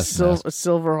 Mask. What about Yes, Mask. a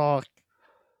Silverhawk?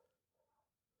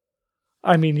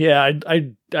 I mean, yeah,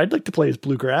 I'd like to play as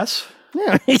Bluegrass.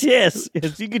 Yeah, yes.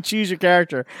 You could choose your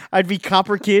character. I'd be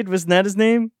Copper Kid. Wasn't that his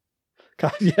name?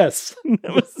 God, yes,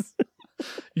 That was-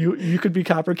 you could be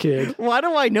Copper Kid. Why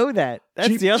do I know that?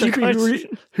 That's the other GP,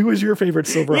 question. who was your favorite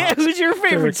Silverhawk? Yeah, who's your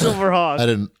favorite Silverhawk? I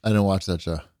didn't watch that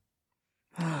show.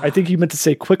 I think you meant to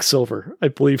say Quicksilver. I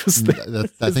believe is the,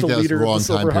 I is think the that was the leader of wrong the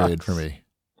time period Silverhawks. for me.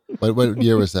 What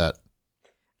year was that?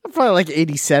 Probably like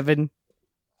 87.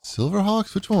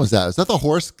 Silverhawks? Which one was that? Is that the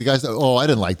horse? The guys? I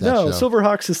didn't like that No, show.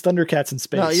 Silverhawks is Thundercats in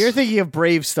space. No, you're thinking of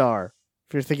Brave Star.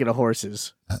 If you're thinking of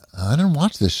horses. I didn't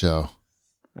watch this show.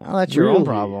 Well, that's your own Really?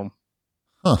 problem.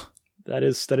 Huh. that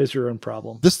is your own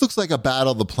problem. This looks like a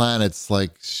Battle of the Planets,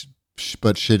 like,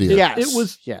 but shittier. Yes. It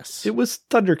was- Yes. It was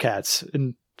Thundercats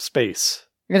in space.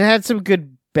 It had some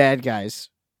good bad guys.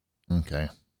 Okay.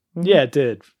 Yeah, it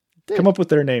did. Did. Come up with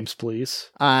their names, please.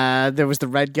 There was the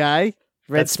red guy.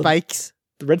 Red That's the- Spikes.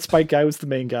 The Red Spike guy was the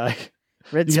main guy.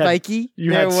 Red you had- Spiky. You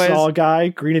there had was Saw guy,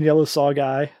 green and yellow Saw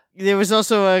guy. there was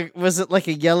also was it like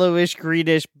a yellowish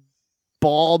greenish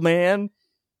ball man?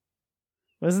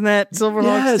 Wasn't that Silverhawks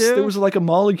Yes, too? there was like a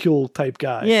molecule type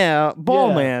guy. Yeah, ball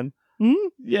Yeah. man.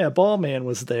 Yeah, Ball Man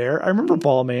was there. I remember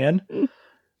Ball Man.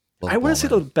 I want to say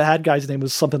the Ballman. bad guy's name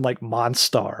was something like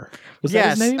Monstar. Was that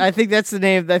Yes, his name? I think that's the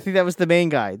name. I think that was the main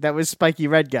guy. That was Spiky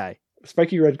Red guy.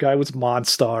 Spiky Red guy was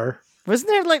Monstar. Wasn't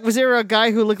there was there a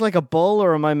guy who looked like a bull,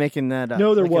 or am I making that up?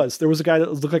 No, there Like was. There was a guy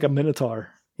that looked like a Minotaur.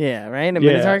 Yeah, right? A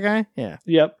Yeah. Minotaur guy? Yeah.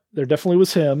 Yep, there definitely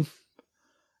was him.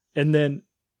 And then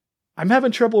I'm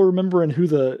having trouble remembering who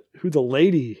the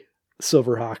lady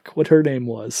Silverhawk, what her name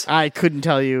was. I couldn't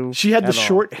tell you. She had the at all.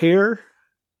 short hair.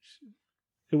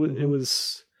 It was. Mhm. It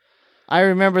was. I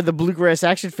remember the Bluegrass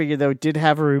action figure, though, did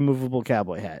have a removable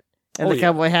cowboy hat. And Oh, the yeah.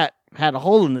 cowboy hat had a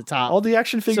hole in the top. All the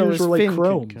action so figures his were like fin could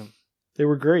chrome. come. They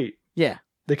were great. Yeah.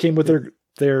 They came with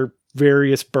their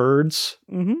various birds.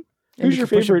 Mm-hmm. Who's your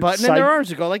favorite button and side- their arms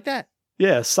would go like that.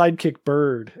 Yeah, sidekick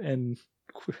bird and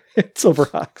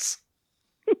Silverhawks.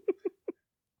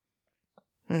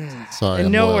 Sorry.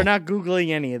 And no, loyal. we're not Googling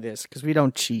any of this because we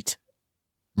don't cheat.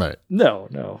 Right. No.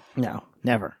 No,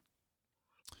 never.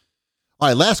 All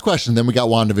right, last question. Then we got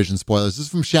WandaVision spoilers. This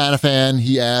is from Shanafan.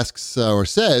 He asks or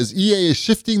says, EA is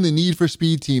shifting the Need for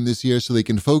Speed team this year so they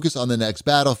can focus on the next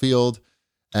Battlefield.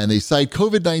 And they cite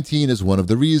COVID-19 as one of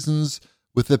the reasons.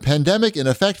 With the pandemic in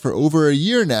effect for over a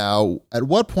year now, at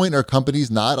what point are companies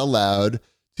not allowed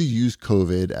to use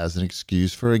COVID as an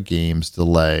excuse for a game's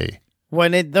delay?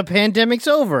 When the pandemic's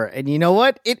over. And you know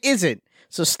what? It isn't.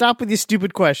 So stop with your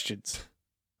stupid questions.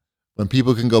 When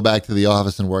people can go back to the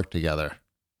office and work together.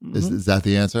 Is that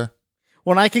the answer?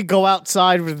 When I could go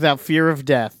outside without fear of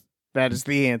death. That is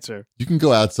the answer. You can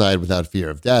go outside without fear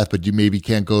of death, but you maybe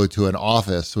can't go to an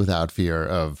office without fear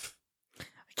of... I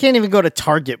can't even go to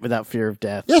Target without fear of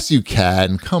death. Yes, you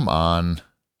can. Come on.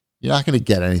 You're not going to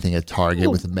get anything at Target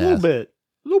with a mask. A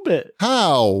little bit.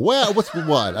 How? Well, what's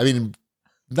what? I mean,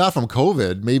 not from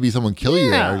COVID. Maybe someone kill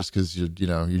you Yeah. there just because you're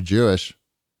Jewish.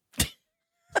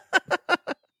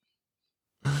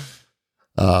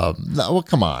 No, well,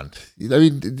 come on. I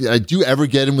mean, do you ever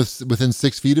get in within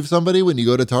 6 feet of somebody when you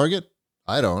go to Target?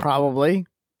 I don't. Probably.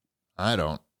 I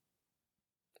don't.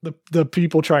 The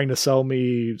people trying to sell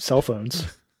me cell phones.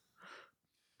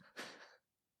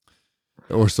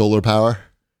 Or solar power?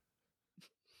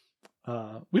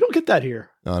 We don't get that here.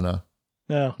 Oh, no.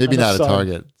 No. Maybe enough not at sun.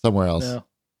 Target. Somewhere else. No.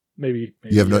 Maybe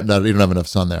You have yeah. you don't have enough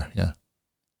sun there. Yeah.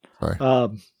 Sorry.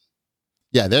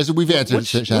 Yeah, we've answered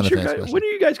Shannon Fan's question. When are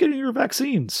you guys getting your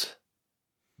vaccines?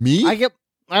 Me?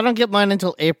 I don't get mine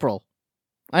until April.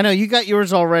 I know you got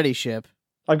yours already, Ship.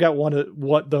 I've got one at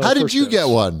How did you get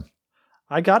one?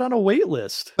 I got on a wait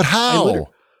list. But how?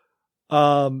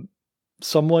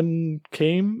 Someone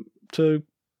came to.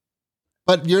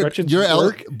 But you're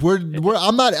work.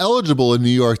 I'm not eligible in New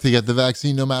York to get the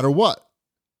vaccine no matter what.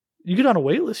 You get on a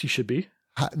wait list, you should be.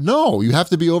 No, you have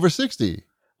to be over 60.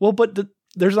 Well, but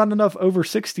there's not enough over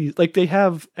 60. Like they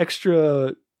have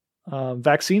extra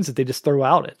vaccines that they just throw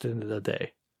out at the end of the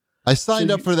day. I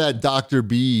signed up for that Dr.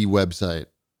 B website.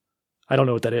 I don't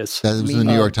know what that is. That was in the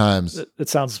New York Times. It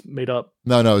sounds made up.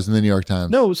 No, it was in the New York Times.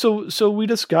 No, so we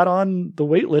just got on the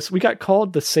wait list. We got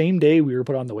called the same day we were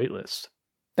put on the wait list.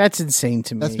 That's insane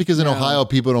to me. That's because in Ohio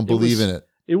people don't believe in it.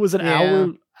 It was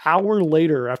an hour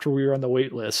later after we were on the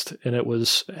wait list, and it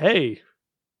was, hey,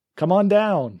 come on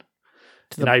down.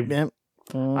 I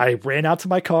ran out to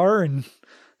my car and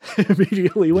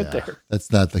immediately went there.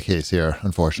 That's not the case here,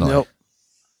 unfortunately. Nope.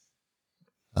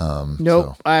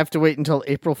 So. I have to wait until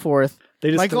April 4th.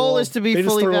 My goal is to be fully vaccinated.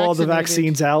 They just throw all the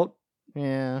vaccines out.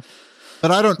 Yeah.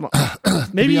 But I don't...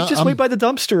 Maybe you just wait by the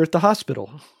dumpster at the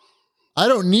hospital. I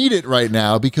don't need it right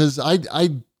now because I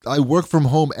work from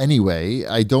home anyway.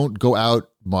 I don't go out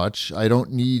much. I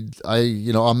don't need...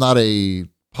 I'm not a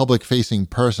public-facing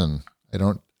person.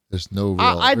 There's no real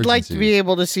I'd urgency. like to be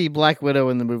able to see Black Widow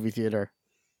in the movie theater.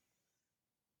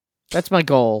 That's my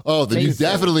goal. Oh, then you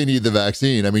definitely need the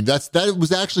vaccine. I mean, that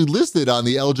was actually listed on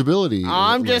the eligibility.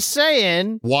 I'm just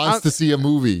saying. Wants to see a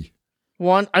movie.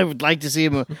 I would like to see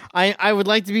a movie. I would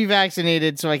like to be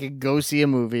vaccinated so I could go see a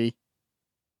movie.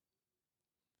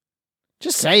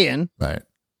 Just saying. Right.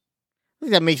 I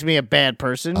think that makes me a bad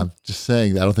person. I'm just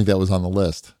saying that. I don't think that was on the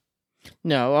list.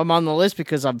 No, I'm on the list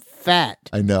because I'm fat.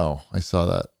 I know. I saw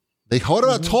that. What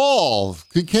about tall?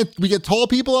 Can't we get tall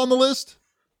people on the list?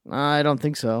 I don't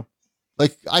think so.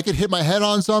 Like, I could hit my head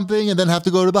on something and then have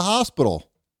to go to the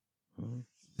hospital.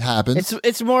 It happens.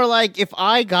 It's more like if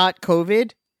I got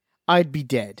COVID, I'd be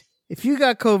dead. If you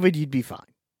got COVID, you'd be fine.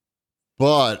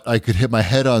 But I could hit my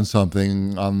head on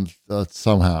something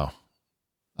somehow.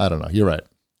 I don't know. You're right.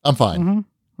 I'm fine.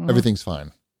 Mm-hmm. Everything's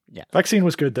fine. Yeah. Vaccine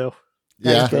was good, though.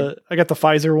 Yeah. I got the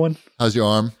Pfizer one. How's your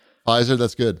arm? Pfizer,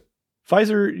 that's good.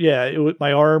 Pfizer, yeah.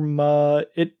 My arm,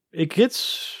 it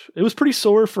was pretty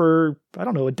sore for, I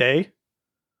don't know, a day.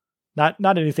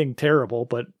 Not anything terrible,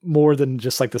 but more than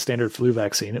just like the standard flu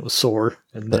vaccine. It was sore.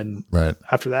 And then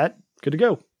after that, good to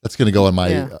go. That's going to go on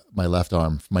my left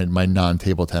arm, my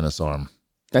non-table tennis arm.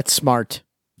 That's smart.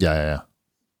 Yeah.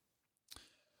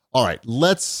 All right,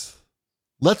 let's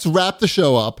wrap the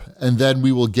show up, and then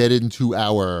we will get into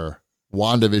our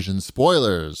WandaVision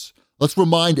spoilers. Let's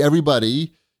remind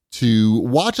everybody to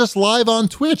watch us live on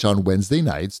Twitch on Wednesday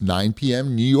nights, 9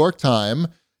 p.m. New York time,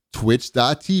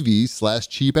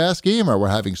 twitch.tv/cheapassgamer. We're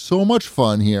having so much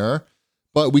fun here,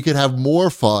 but we could have more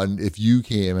fun if you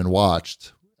came and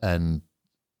watched and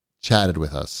chatted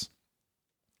with us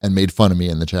and made fun of me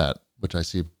in the chat, which I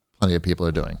see plenty of people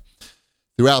are doing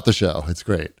throughout the show. It's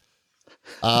great.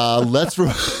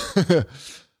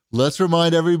 Let's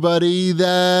remind everybody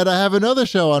that I have another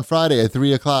show on Friday at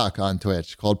 3:00 on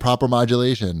Twitch called Proper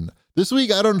Modulation. This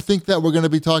week, I don't think that we're going to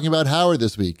be talking about Howard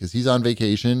this week because he's on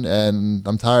vacation and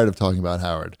I'm tired of talking about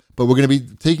Howard. But we're going to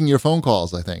be taking your phone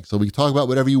calls, I think. So we can talk about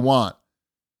whatever you want.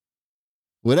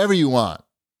 Whatever you want.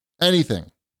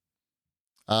 Anything.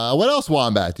 What else,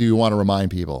 Wombat, do you want to remind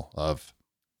people of?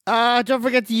 Don't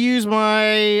forget to use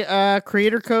my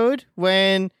creator code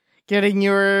when getting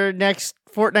your next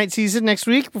Fortnite season next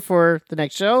week before the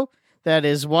next show. That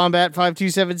is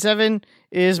Wombat5277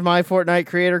 is my Fortnite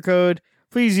creator code.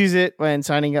 Please use it when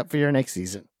signing up for your next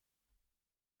season.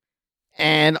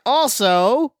 And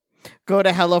also, go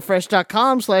to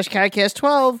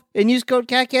HelloFresh.com/CatCast12 and use code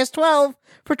CatCast12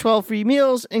 for 12 free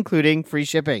meals, including free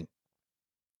shipping.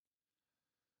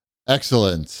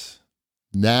 Excellent.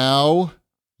 Now,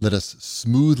 let us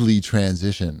smoothly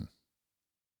transition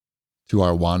to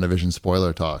our WandaVision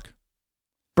spoiler talk.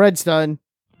 Bread's done.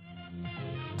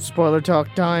 Spoiler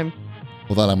talk time.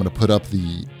 Hold on, I'm going to put up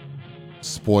the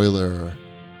spoiler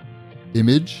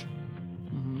image,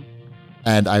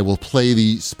 and I will play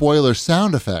the spoiler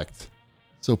sound effect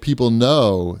so people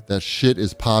know that shit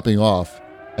is popping off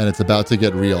and it's about to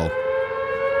get real.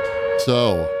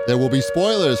 So there will be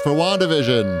spoilers for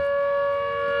WandaVision.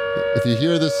 If you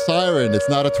hear this siren, it's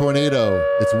not a tornado.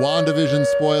 It's WandaVision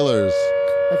spoilers.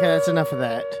 Okay, that's enough of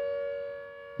that.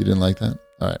 You didn't like that?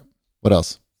 All right. What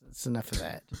else? That's enough of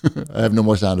that. I have no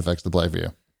more sound effects to play for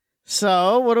you.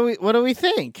 So, what do we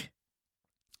think?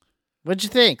 What'd you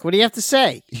think? What do you have to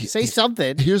say? Say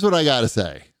something. Here's what I got to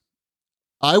say.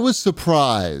 I was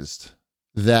surprised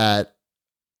that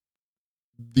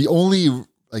the only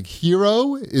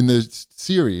hero in the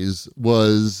series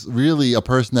was really a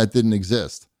person that didn't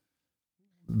exist.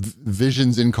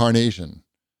 Vision's incarnation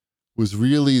was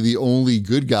really the only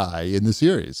good guy in the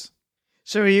series.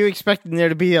 So, are you expecting there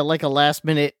to be a last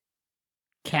minute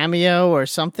cameo or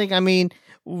something? I mean,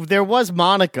 there was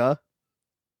Monica.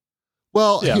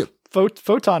 Well, yeah.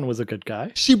 Photon was a good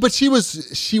guy. She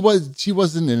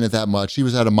wasn't in it that much. She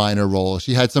was at a minor role.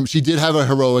 She did have a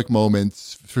heroic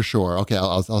moment for sure. Okay,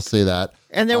 I'll say that.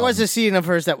 And there was a scene of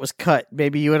hers that was cut.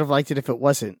 Maybe you would have liked it if it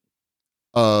wasn't.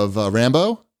 Of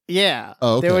Rambo? Yeah.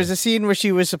 Oh, okay. There was a scene where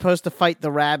she was supposed to fight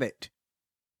the rabbit,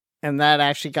 and that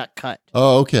actually got cut.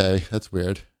 Oh, okay. That's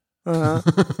weird. Uh-huh.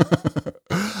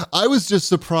 I was just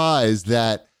surprised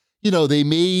that, they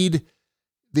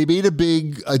made a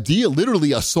big deal,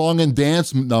 literally a song and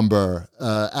dance number.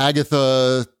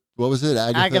 Agatha, what was it?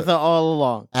 Agatha all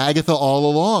along. Agatha all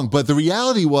along. But the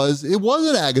reality was, it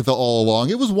wasn't Agatha all along.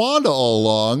 It was Wanda all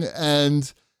along.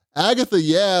 And Agatha,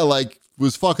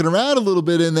 was fucking around a little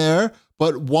bit in there.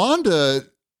 But Wanda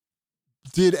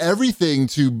did everything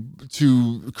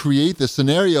to create the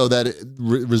scenario that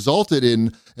resulted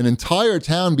in an entire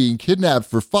town being kidnapped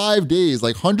for 5 days,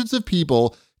 hundreds of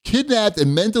people kidnapped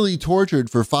and mentally tortured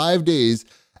for 5 days.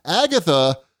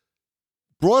 Agatha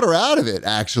brought her out of it,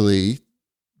 actually,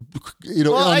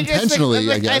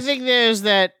 unintentionally, I guess. I think there's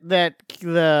that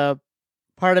the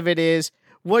part of it is,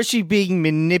 was she being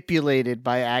manipulated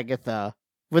by Agatha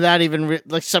without even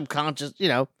subconscious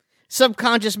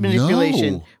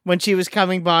manipulation No. when she was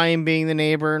coming by and being the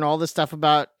neighbor and all the stuff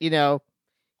about,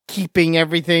 keeping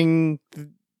everything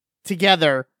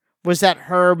together? Was that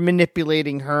her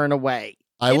manipulating her in a way?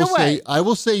 I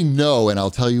will say no, and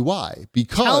I'll tell you why.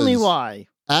 Because Tell me why.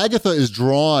 Agatha is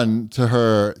drawn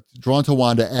to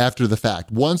Wanda after the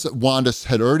fact. Once Wanda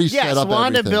had already set up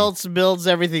Wanda everything. builds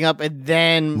everything up, and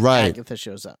then Right. Agatha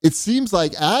shows up. It seems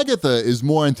like Agatha is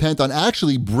more intent on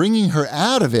actually bringing her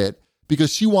out of it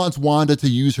because she wants Wanda to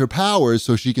use her powers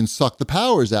so she can suck the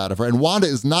powers out of her. And Wanda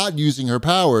is not using her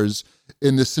powers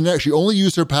in this scenario. She only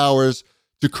used her powers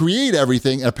to create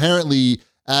everything. And apparently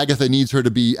Agatha needs her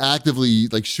to be actively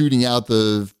shooting out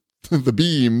the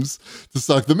beams to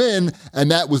suck them in. And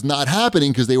that was not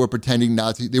happening because they were pretending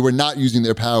not to. They were not using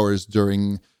their powers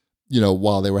during,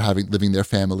 while they were living their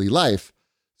family life.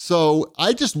 So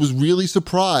I just was really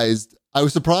surprised. I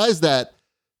was surprised that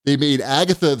they made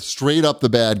Agatha straight up the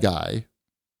bad guy.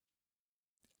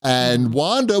 And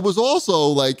Wanda was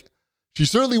also she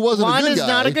certainly wasn't a good Wanda's guy.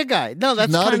 not a good guy. No,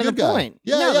 that's Not kind a of the good guy. point.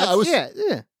 Yeah, No, yeah,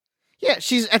 that's- Yeah,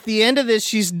 she's at the end of this,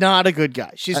 she's not a good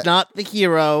guy. She's not the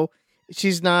hero.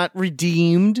 She's not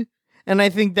redeemed. And I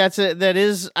think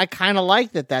I kind of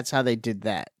like that that's how they did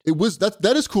that. It was that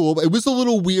is cool. But it was a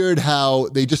little weird how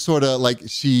they just sort of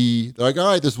they're all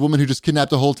right, this woman who just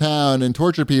kidnapped a whole town and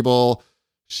tortured people,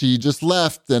 she just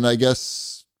left, and I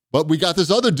guess, but we got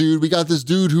this other dude. We got this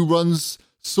dude who runs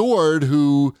S.W.O.R.D.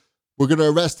 who we're going to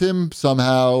arrest him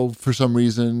somehow for some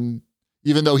reason,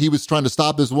 even though he was trying to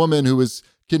stop this woman who was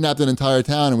kidnapped an entire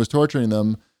town and was torturing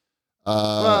them.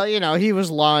 He was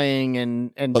lying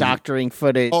and doctoring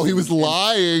footage. Oh, he was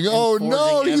lying. Oh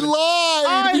no, he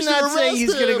lied. I'm not saying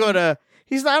he's going to go to.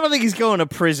 I don't think he's going to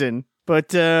prison,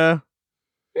 but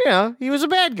he was a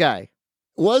bad guy.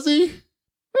 Was he?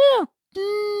 Yeah.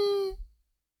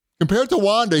 Compared to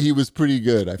Wanda, he was pretty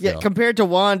good, I feel. Yeah, compared to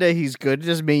Wanda, he's good. It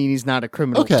doesn't mean he's not a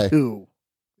criminal too.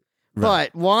 Right.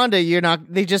 But Wanda, they're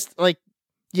not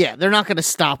going to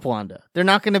stop Wanda. They're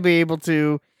not going to be able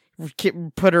to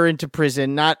put her into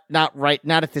prison. Not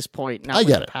at this point. Not I with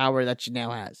get the it. power that she now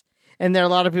has. And there are a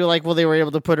lot of people well, they were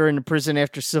able to put her into prison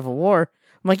after Civil War.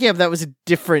 I'm like, yeah, but that was a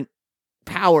different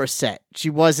power set.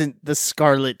 She wasn't the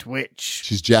Scarlet Witch.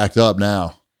 She's jacked up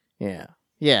now. Yeah.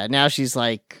 Yeah, now she's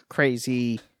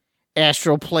crazy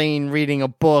astral plane reading a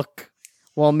book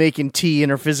while making tea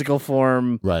in her physical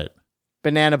form. Right.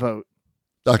 Banana boat.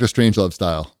 Dr. Strangelove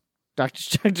style. Doctor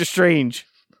Strange.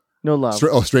 No love.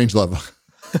 Strangelove.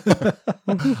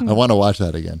 I want to watch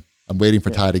that again. I'm waiting for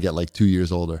Ty to get 2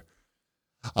 years older.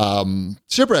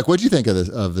 Shipwreck, what'd you think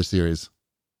of the series?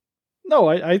 No,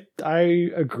 I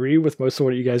agree with most of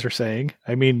what you guys are saying.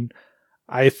 I mean,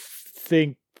 I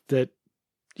think that,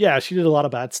 yeah, she did a lot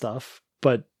of bad stuff,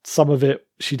 but some of it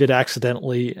she did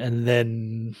accidentally and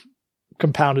then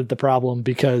compounded the problem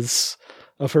because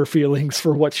of her feelings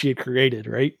for what she had created,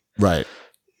 right? Right.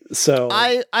 So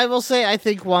I will say I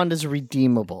think Wanda's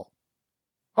redeemable.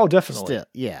 oh, definitely. Still,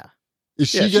 yeah. Is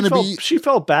she Yeah, going to be? She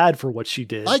felt bad for what she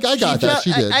did. I got that.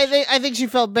 She did. I think she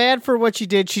felt bad for what she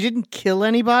did. She didn't kill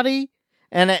anybody,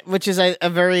 which is a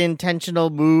very intentional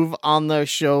move on the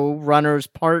showrunner's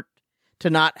part to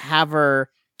not have her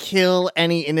kill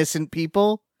any innocent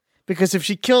people. Because if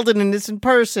she killed an innocent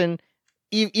person,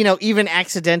 even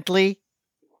accidentally,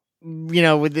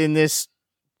 within this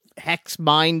hex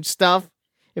mind stuff,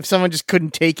 if someone just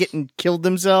couldn't take it and killed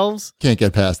themselves, Can't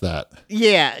get past that.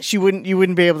 yeah, you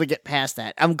wouldn't be able to get past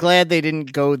that. I'm glad they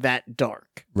didn't go that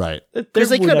dark. Right. They're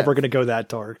they could've. never going to go that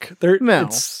dark. No.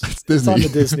 It's It's Disney. on the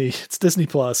Disney. It's Disney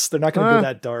Plus. They're not going to go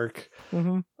that dark.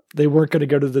 Mm-hmm. They weren't going to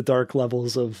go to the dark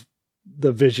levels of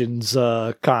the Visions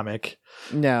comic.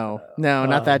 No,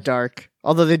 not that dark.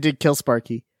 Although they did kill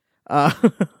Sparky.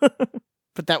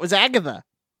 But that was Agatha.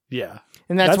 Yeah.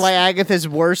 And that's why Agatha's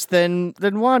worse than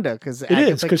Wanda. Because it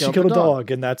is, because she killed a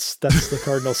dog, and that's the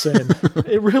cardinal sin.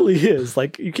 It really is.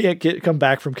 Like, you can't come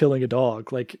back from killing a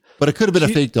dog. Like, But it could have been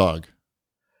a fake dog.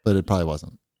 But it probably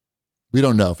wasn't. We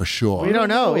don't know for sure. We don't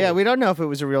know. Yeah, we don't know if it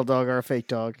was a real dog or a fake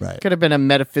dog. Right. Could have been a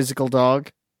metaphysical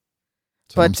dog.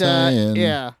 That's what I'm But saying.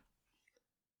 yeah.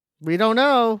 We don't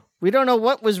know. We don't know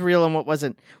what was real and what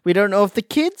wasn't. We don't know if the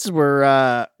kids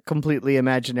were completely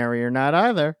imaginary or not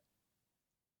either.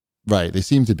 Right. They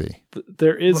seem to be.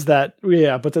 there is that,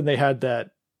 yeah, but then they had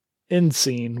that end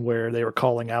scene where they were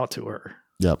calling out to her,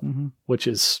 Yep. which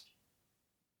is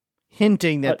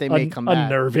Hinting that they may come back.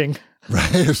 unnerving.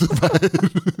 Right.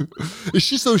 Is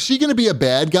she going to be a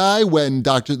bad guy when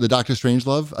Doctor Strange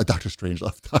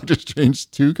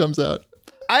 2 comes out?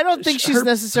 I don't think she's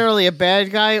necessarily a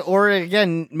bad guy, or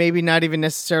again, maybe not even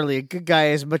necessarily a good guy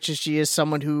as much as she is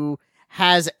someone who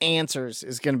has answers,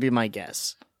 is going to be my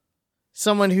guess.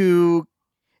 Someone who,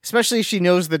 especially if she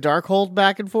knows the Darkhold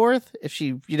back and forth, if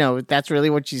she, if that's really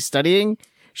what she's studying,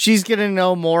 she's going to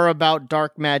know more about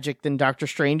dark magic than Doctor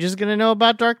Strange is going to know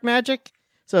about dark magic.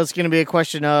 So it's going to be a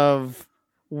question of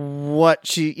what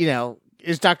she,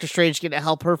 is Doctor Strange going to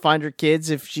help her find her kids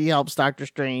if she helps Doctor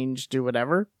Strange do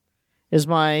whatever? Is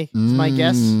my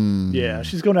guess. Yeah,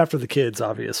 she's going after the kids,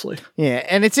 obviously. Yeah,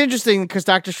 and it's interesting because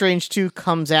Doctor Strange 2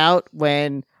 comes out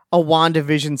when a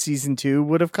WandaVision Season 2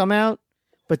 would have come out,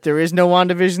 but there is no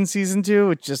WandaVision Season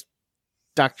 2, it's just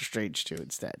Doctor Strange 2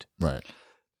 instead. Right.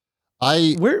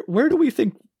 Where do we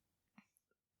think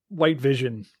White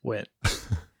Vision went?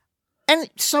 And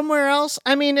somewhere else,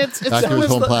 I mean, it's Back to his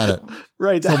home planet.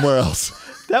 Right. Somewhere else.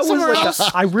 That was Somewhere like, else.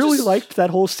 I really liked that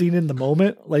whole scene in the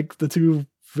moment, like the two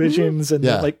Visions and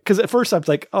Yeah. because at first I was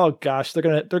like, oh gosh, they're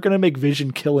gonna make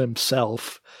Vision kill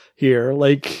himself here.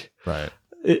 Like, Right.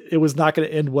 it was not going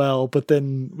to end well, but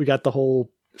then we got the whole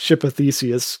ship of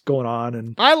Theseus going on,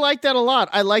 and I like that a lot.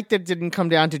 I like that it didn't come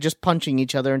down to just punching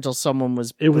each other until someone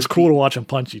was. it was cool to watch them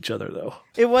punch each other, though.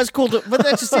 It was cool to, but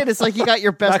that's just it. It's like you got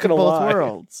your best Not of gonna both lie.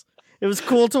 worlds. It was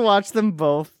cool to watch them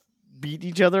both beat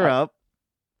each other up.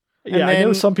 Yeah, I know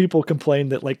then- some people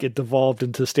complained that like it devolved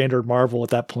into standard Marvel at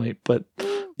that point, but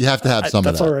You have to have some of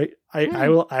that's that. all right.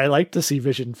 I like to see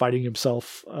Vision fighting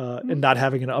himself and not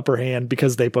having an upper hand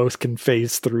because they both can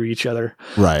phase through each other.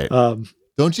 Right. Um,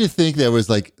 Don't you think there was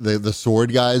like the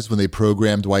sword guys when they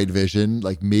programmed White Vision,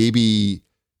 like maybe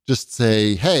just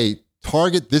say, hey,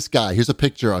 target this guy. Here's a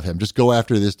picture of him. Just go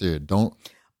after this dude. You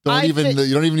don't even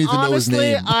need to know his Honestly,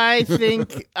 name.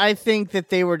 I think that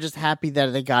they were just happy that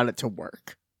they got it to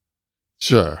work.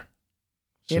 Sure.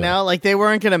 You know, like they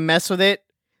weren't going to mess with it.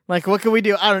 Like, what can we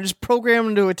do? I don't know, just program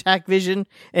them to attack Vision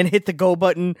and hit the go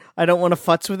button. I don't want to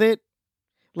futz with it.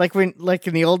 Like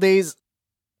in the old days,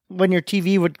 when your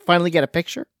TV would finally get a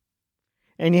picture,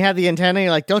 and you have the antenna, you're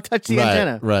like, don't touch the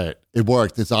antenna. Right. It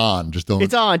worked. It's on. Just don't.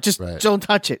 It's on. Just don't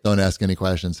touch it. Don't ask any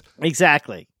questions.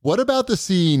 Exactly. What about the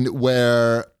scene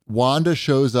where Wanda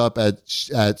shows up at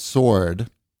Sword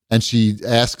and she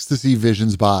asks to see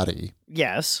Vision's body?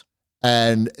 Yes.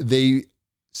 And they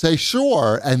say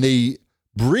sure, and they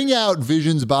bring out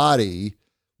Vision's body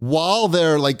while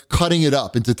they're like cutting it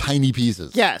up into tiny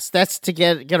pieces. Yes, that's to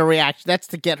get a reaction. That's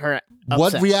to get her upset.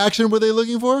 What reaction were they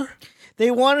looking for? They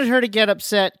wanted her to get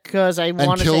upset because I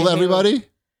want to kill everybody?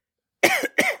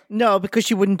 No, because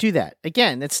she wouldn't do that.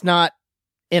 Again, it's not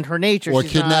in her nature. Or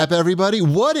She's kidnap everybody?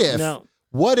 What if? No.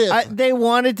 What if? They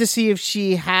wanted to see if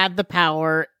she had the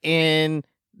power in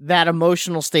that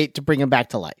emotional state to bring him back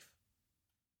to life.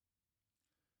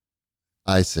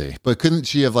 I see. But couldn't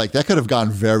she have that could have gone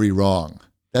very wrong.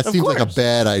 That Of seems like a course.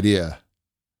 bad idea.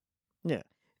 Yeah.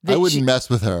 I wouldn't mess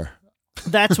with her.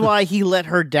 That's why he let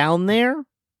her down there.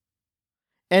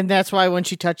 And that's why when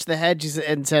she touched the head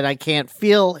and said, I can't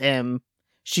feel him,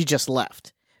 she just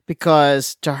left.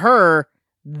 Because to her,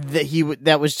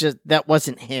 that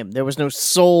wasn't him. There was no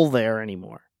soul there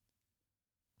anymore.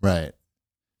 Right.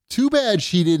 Too bad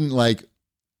she didn't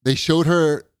they showed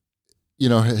her,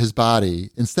 his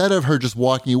body. Instead of her just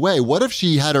walking away, what if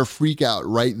she had her freak out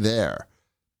right there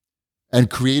and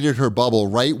created her bubble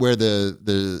right where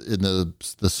the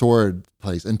sword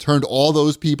place and turned all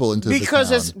those people into the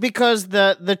town? Because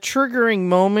the triggering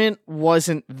moment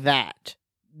wasn't that.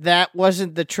 That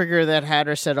wasn't the trigger that had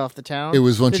her set off the town. It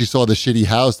was when she saw the shitty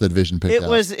house that Vision picked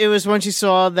out. It was when she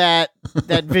saw that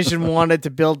Vision wanted to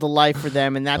build a life for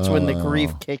them, and that's when the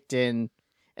grief kicked in,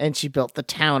 and she built the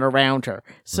town around her.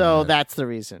 So that's the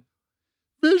reason.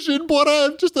 Vision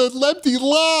bought just an empty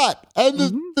lot, and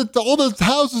all the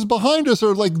houses behind us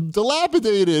are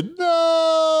dilapidated.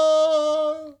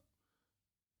 No.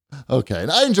 Okay,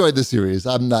 and I enjoyed the series.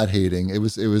 I'm not hating. It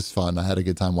was fun. I had a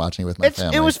good time watching it with my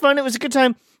family. It was fun. It was a good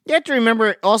time. You have to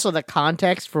remember also the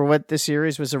context for what the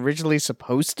series was originally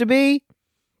supposed to be.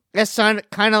 It's kind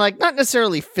of not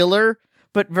necessarily filler,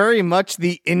 but very much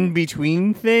the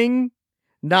in-between thing,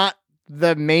 not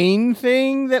the main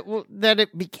thing that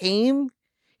it became.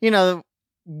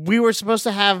 We were supposed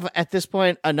to have, at this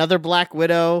point, another Black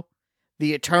Widow,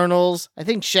 the Eternals. I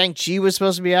think Shang-Chi was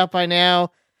supposed to be out by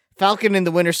now. Falcon and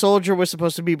the Winter Soldier was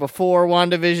supposed to be before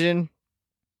WandaVision.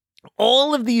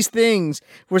 All of these things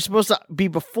were supposed to be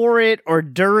before it or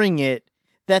during it.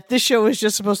 That this show is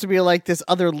just supposed to be this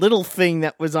other little thing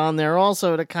that was on there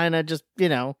also to kind of just,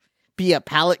 be a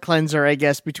palate cleanser, I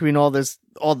guess, between all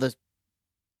the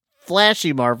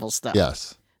flashy Marvel stuff.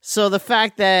 Yes. So the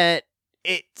fact that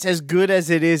it's as good as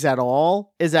it is at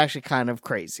all is actually kind of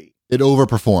crazy. It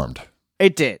overperformed.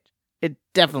 It did. It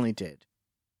definitely did.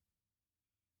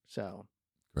 So.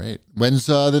 Great. When's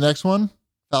the next one?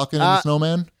 Falcon and the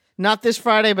Snowman? Not this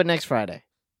Friday, but next Friday.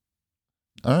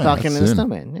 All right. Falcon and the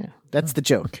Snowman. Yeah. That's the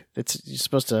joke. You're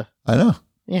supposed to. I know.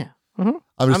 Yeah. Mm-hmm.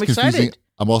 I'm excited.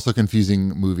 I'm also confusing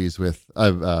movies with,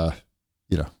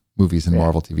 movies and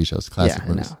Marvel TV shows, classic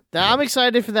movies. I'm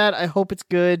excited for that. I hope it's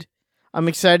good. I'm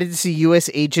excited to see U.S.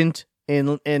 Agent in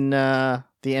the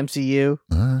MCU.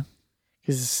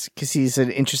 Because he's an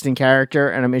interesting character,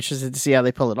 and I'm interested to see how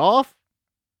they pull it off.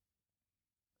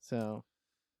 So,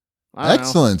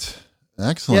 excellent.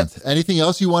 Yep. Anything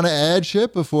else you want to add,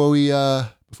 Chip, before we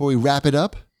wrap it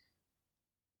up?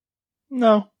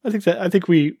 No, I think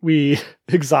we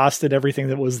exhausted everything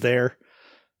that was there.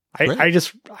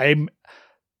 I'm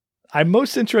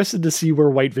most interested to see where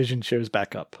White Vision shows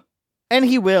back up. And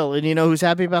he will. And you know who's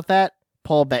happy about that?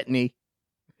 Paul Bettany.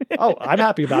 Oh, I'm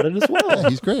happy about it as well. Yeah,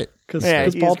 he's great. Because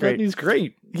Paul Bettany's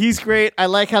great. He's great. I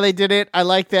like how they did it. I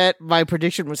like that my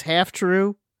prediction was half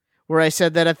true, where I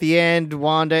said that at the end,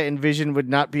 Wanda and Vision would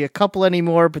not be a couple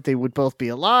anymore, but they would both be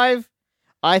alive.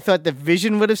 I thought that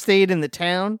Vision would have stayed in the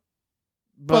town,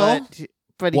 but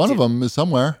one of them is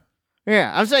somewhere.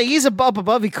 Yeah, I'm saying he's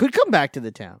above. He could come back to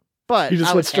the town, but he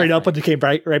just went straight up and came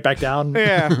right back down.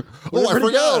 Yeah.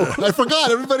 I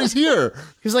forgot. Everybody's here.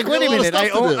 He's like, wait a minute.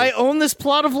 I own this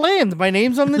plot of land. My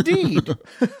name's on the deed.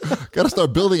 Got to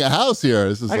start building a house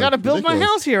here. I got to build my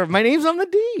house here. My name's on the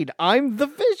deed. I'm the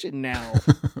Vision now.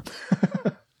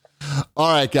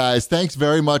 All right, guys. Thanks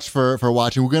very much for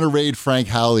watching. We're going to raid Frank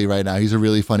Howley right now. He's a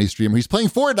really funny streamer. He's playing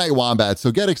Fortnite Wombat,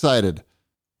 so get excited.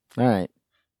 All right.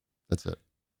 That's it.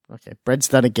 Okay, Bread's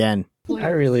done again. I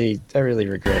really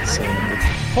regret saying it.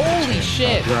 Holy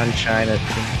shit. Run China.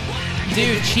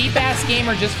 Dude, Cheap Ass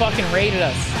Gamer just fucking raided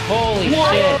us. Holy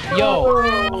shit.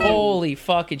 Yo. Holy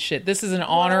fucking shit. This is an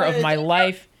honor of my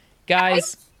life.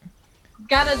 Guys.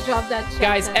 Gotta drop that check.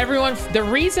 Guys, everyone, the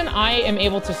reason I am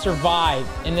able to survive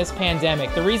in this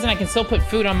pandemic, the reason I can still put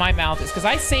food on my mouth is because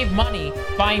I save money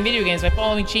buying video games by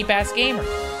following Cheap Ass Gamer.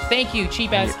 Thank you,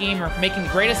 Cheap Ass Gamer, for making the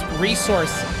greatest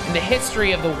resource in the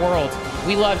history of the world.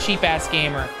 We love Cheap Ass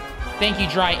Gamer. Thank you,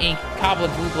 Dry Ink, Kabla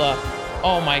Goobla.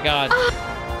 Oh my god.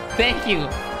 Thank you,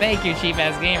 Cheap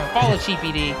Ass Gamer. Follow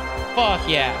Cheapy D. Fuck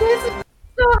yeah. This is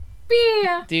so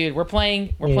happy. Dude, we're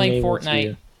playing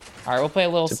Fortnite. All right, we'll play a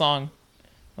little song.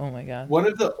 Oh my god. One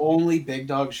of the only Big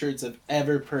Dog shirts I've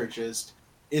ever purchased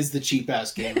is the Cheap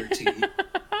Ass Gamer tee.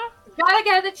 Gotta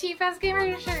get the Cheap Ass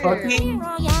Gamer shirt. Fucking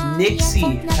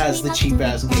Nixie has the Cheap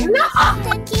Ass Gamer.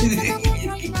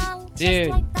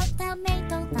 Dude.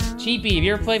 Cheapy, have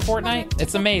you ever played Fortnite?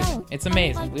 It's amazing. It's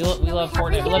amazing. We love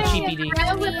Fortnite. We love Cheapy D.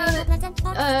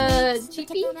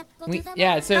 Cheapy?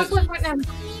 So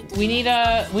we need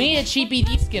a Cheapy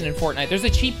D skin in Fortnite.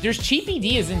 There's Cheapy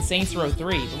D is in Saints Row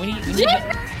 3. But we need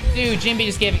dude, Jimby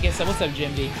just gave a gift. What's up,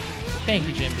 Jimby? Thank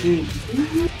you,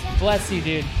 Jimby. Bless you,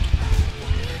 dude.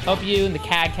 Hope you and the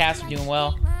CAD cast are doing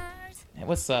well. Hey,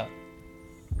 what's up?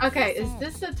 Okay, is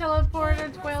this a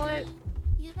teleporter toilet?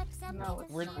 No,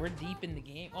 it's We're deep in the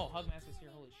game. Oh, Hugmaster's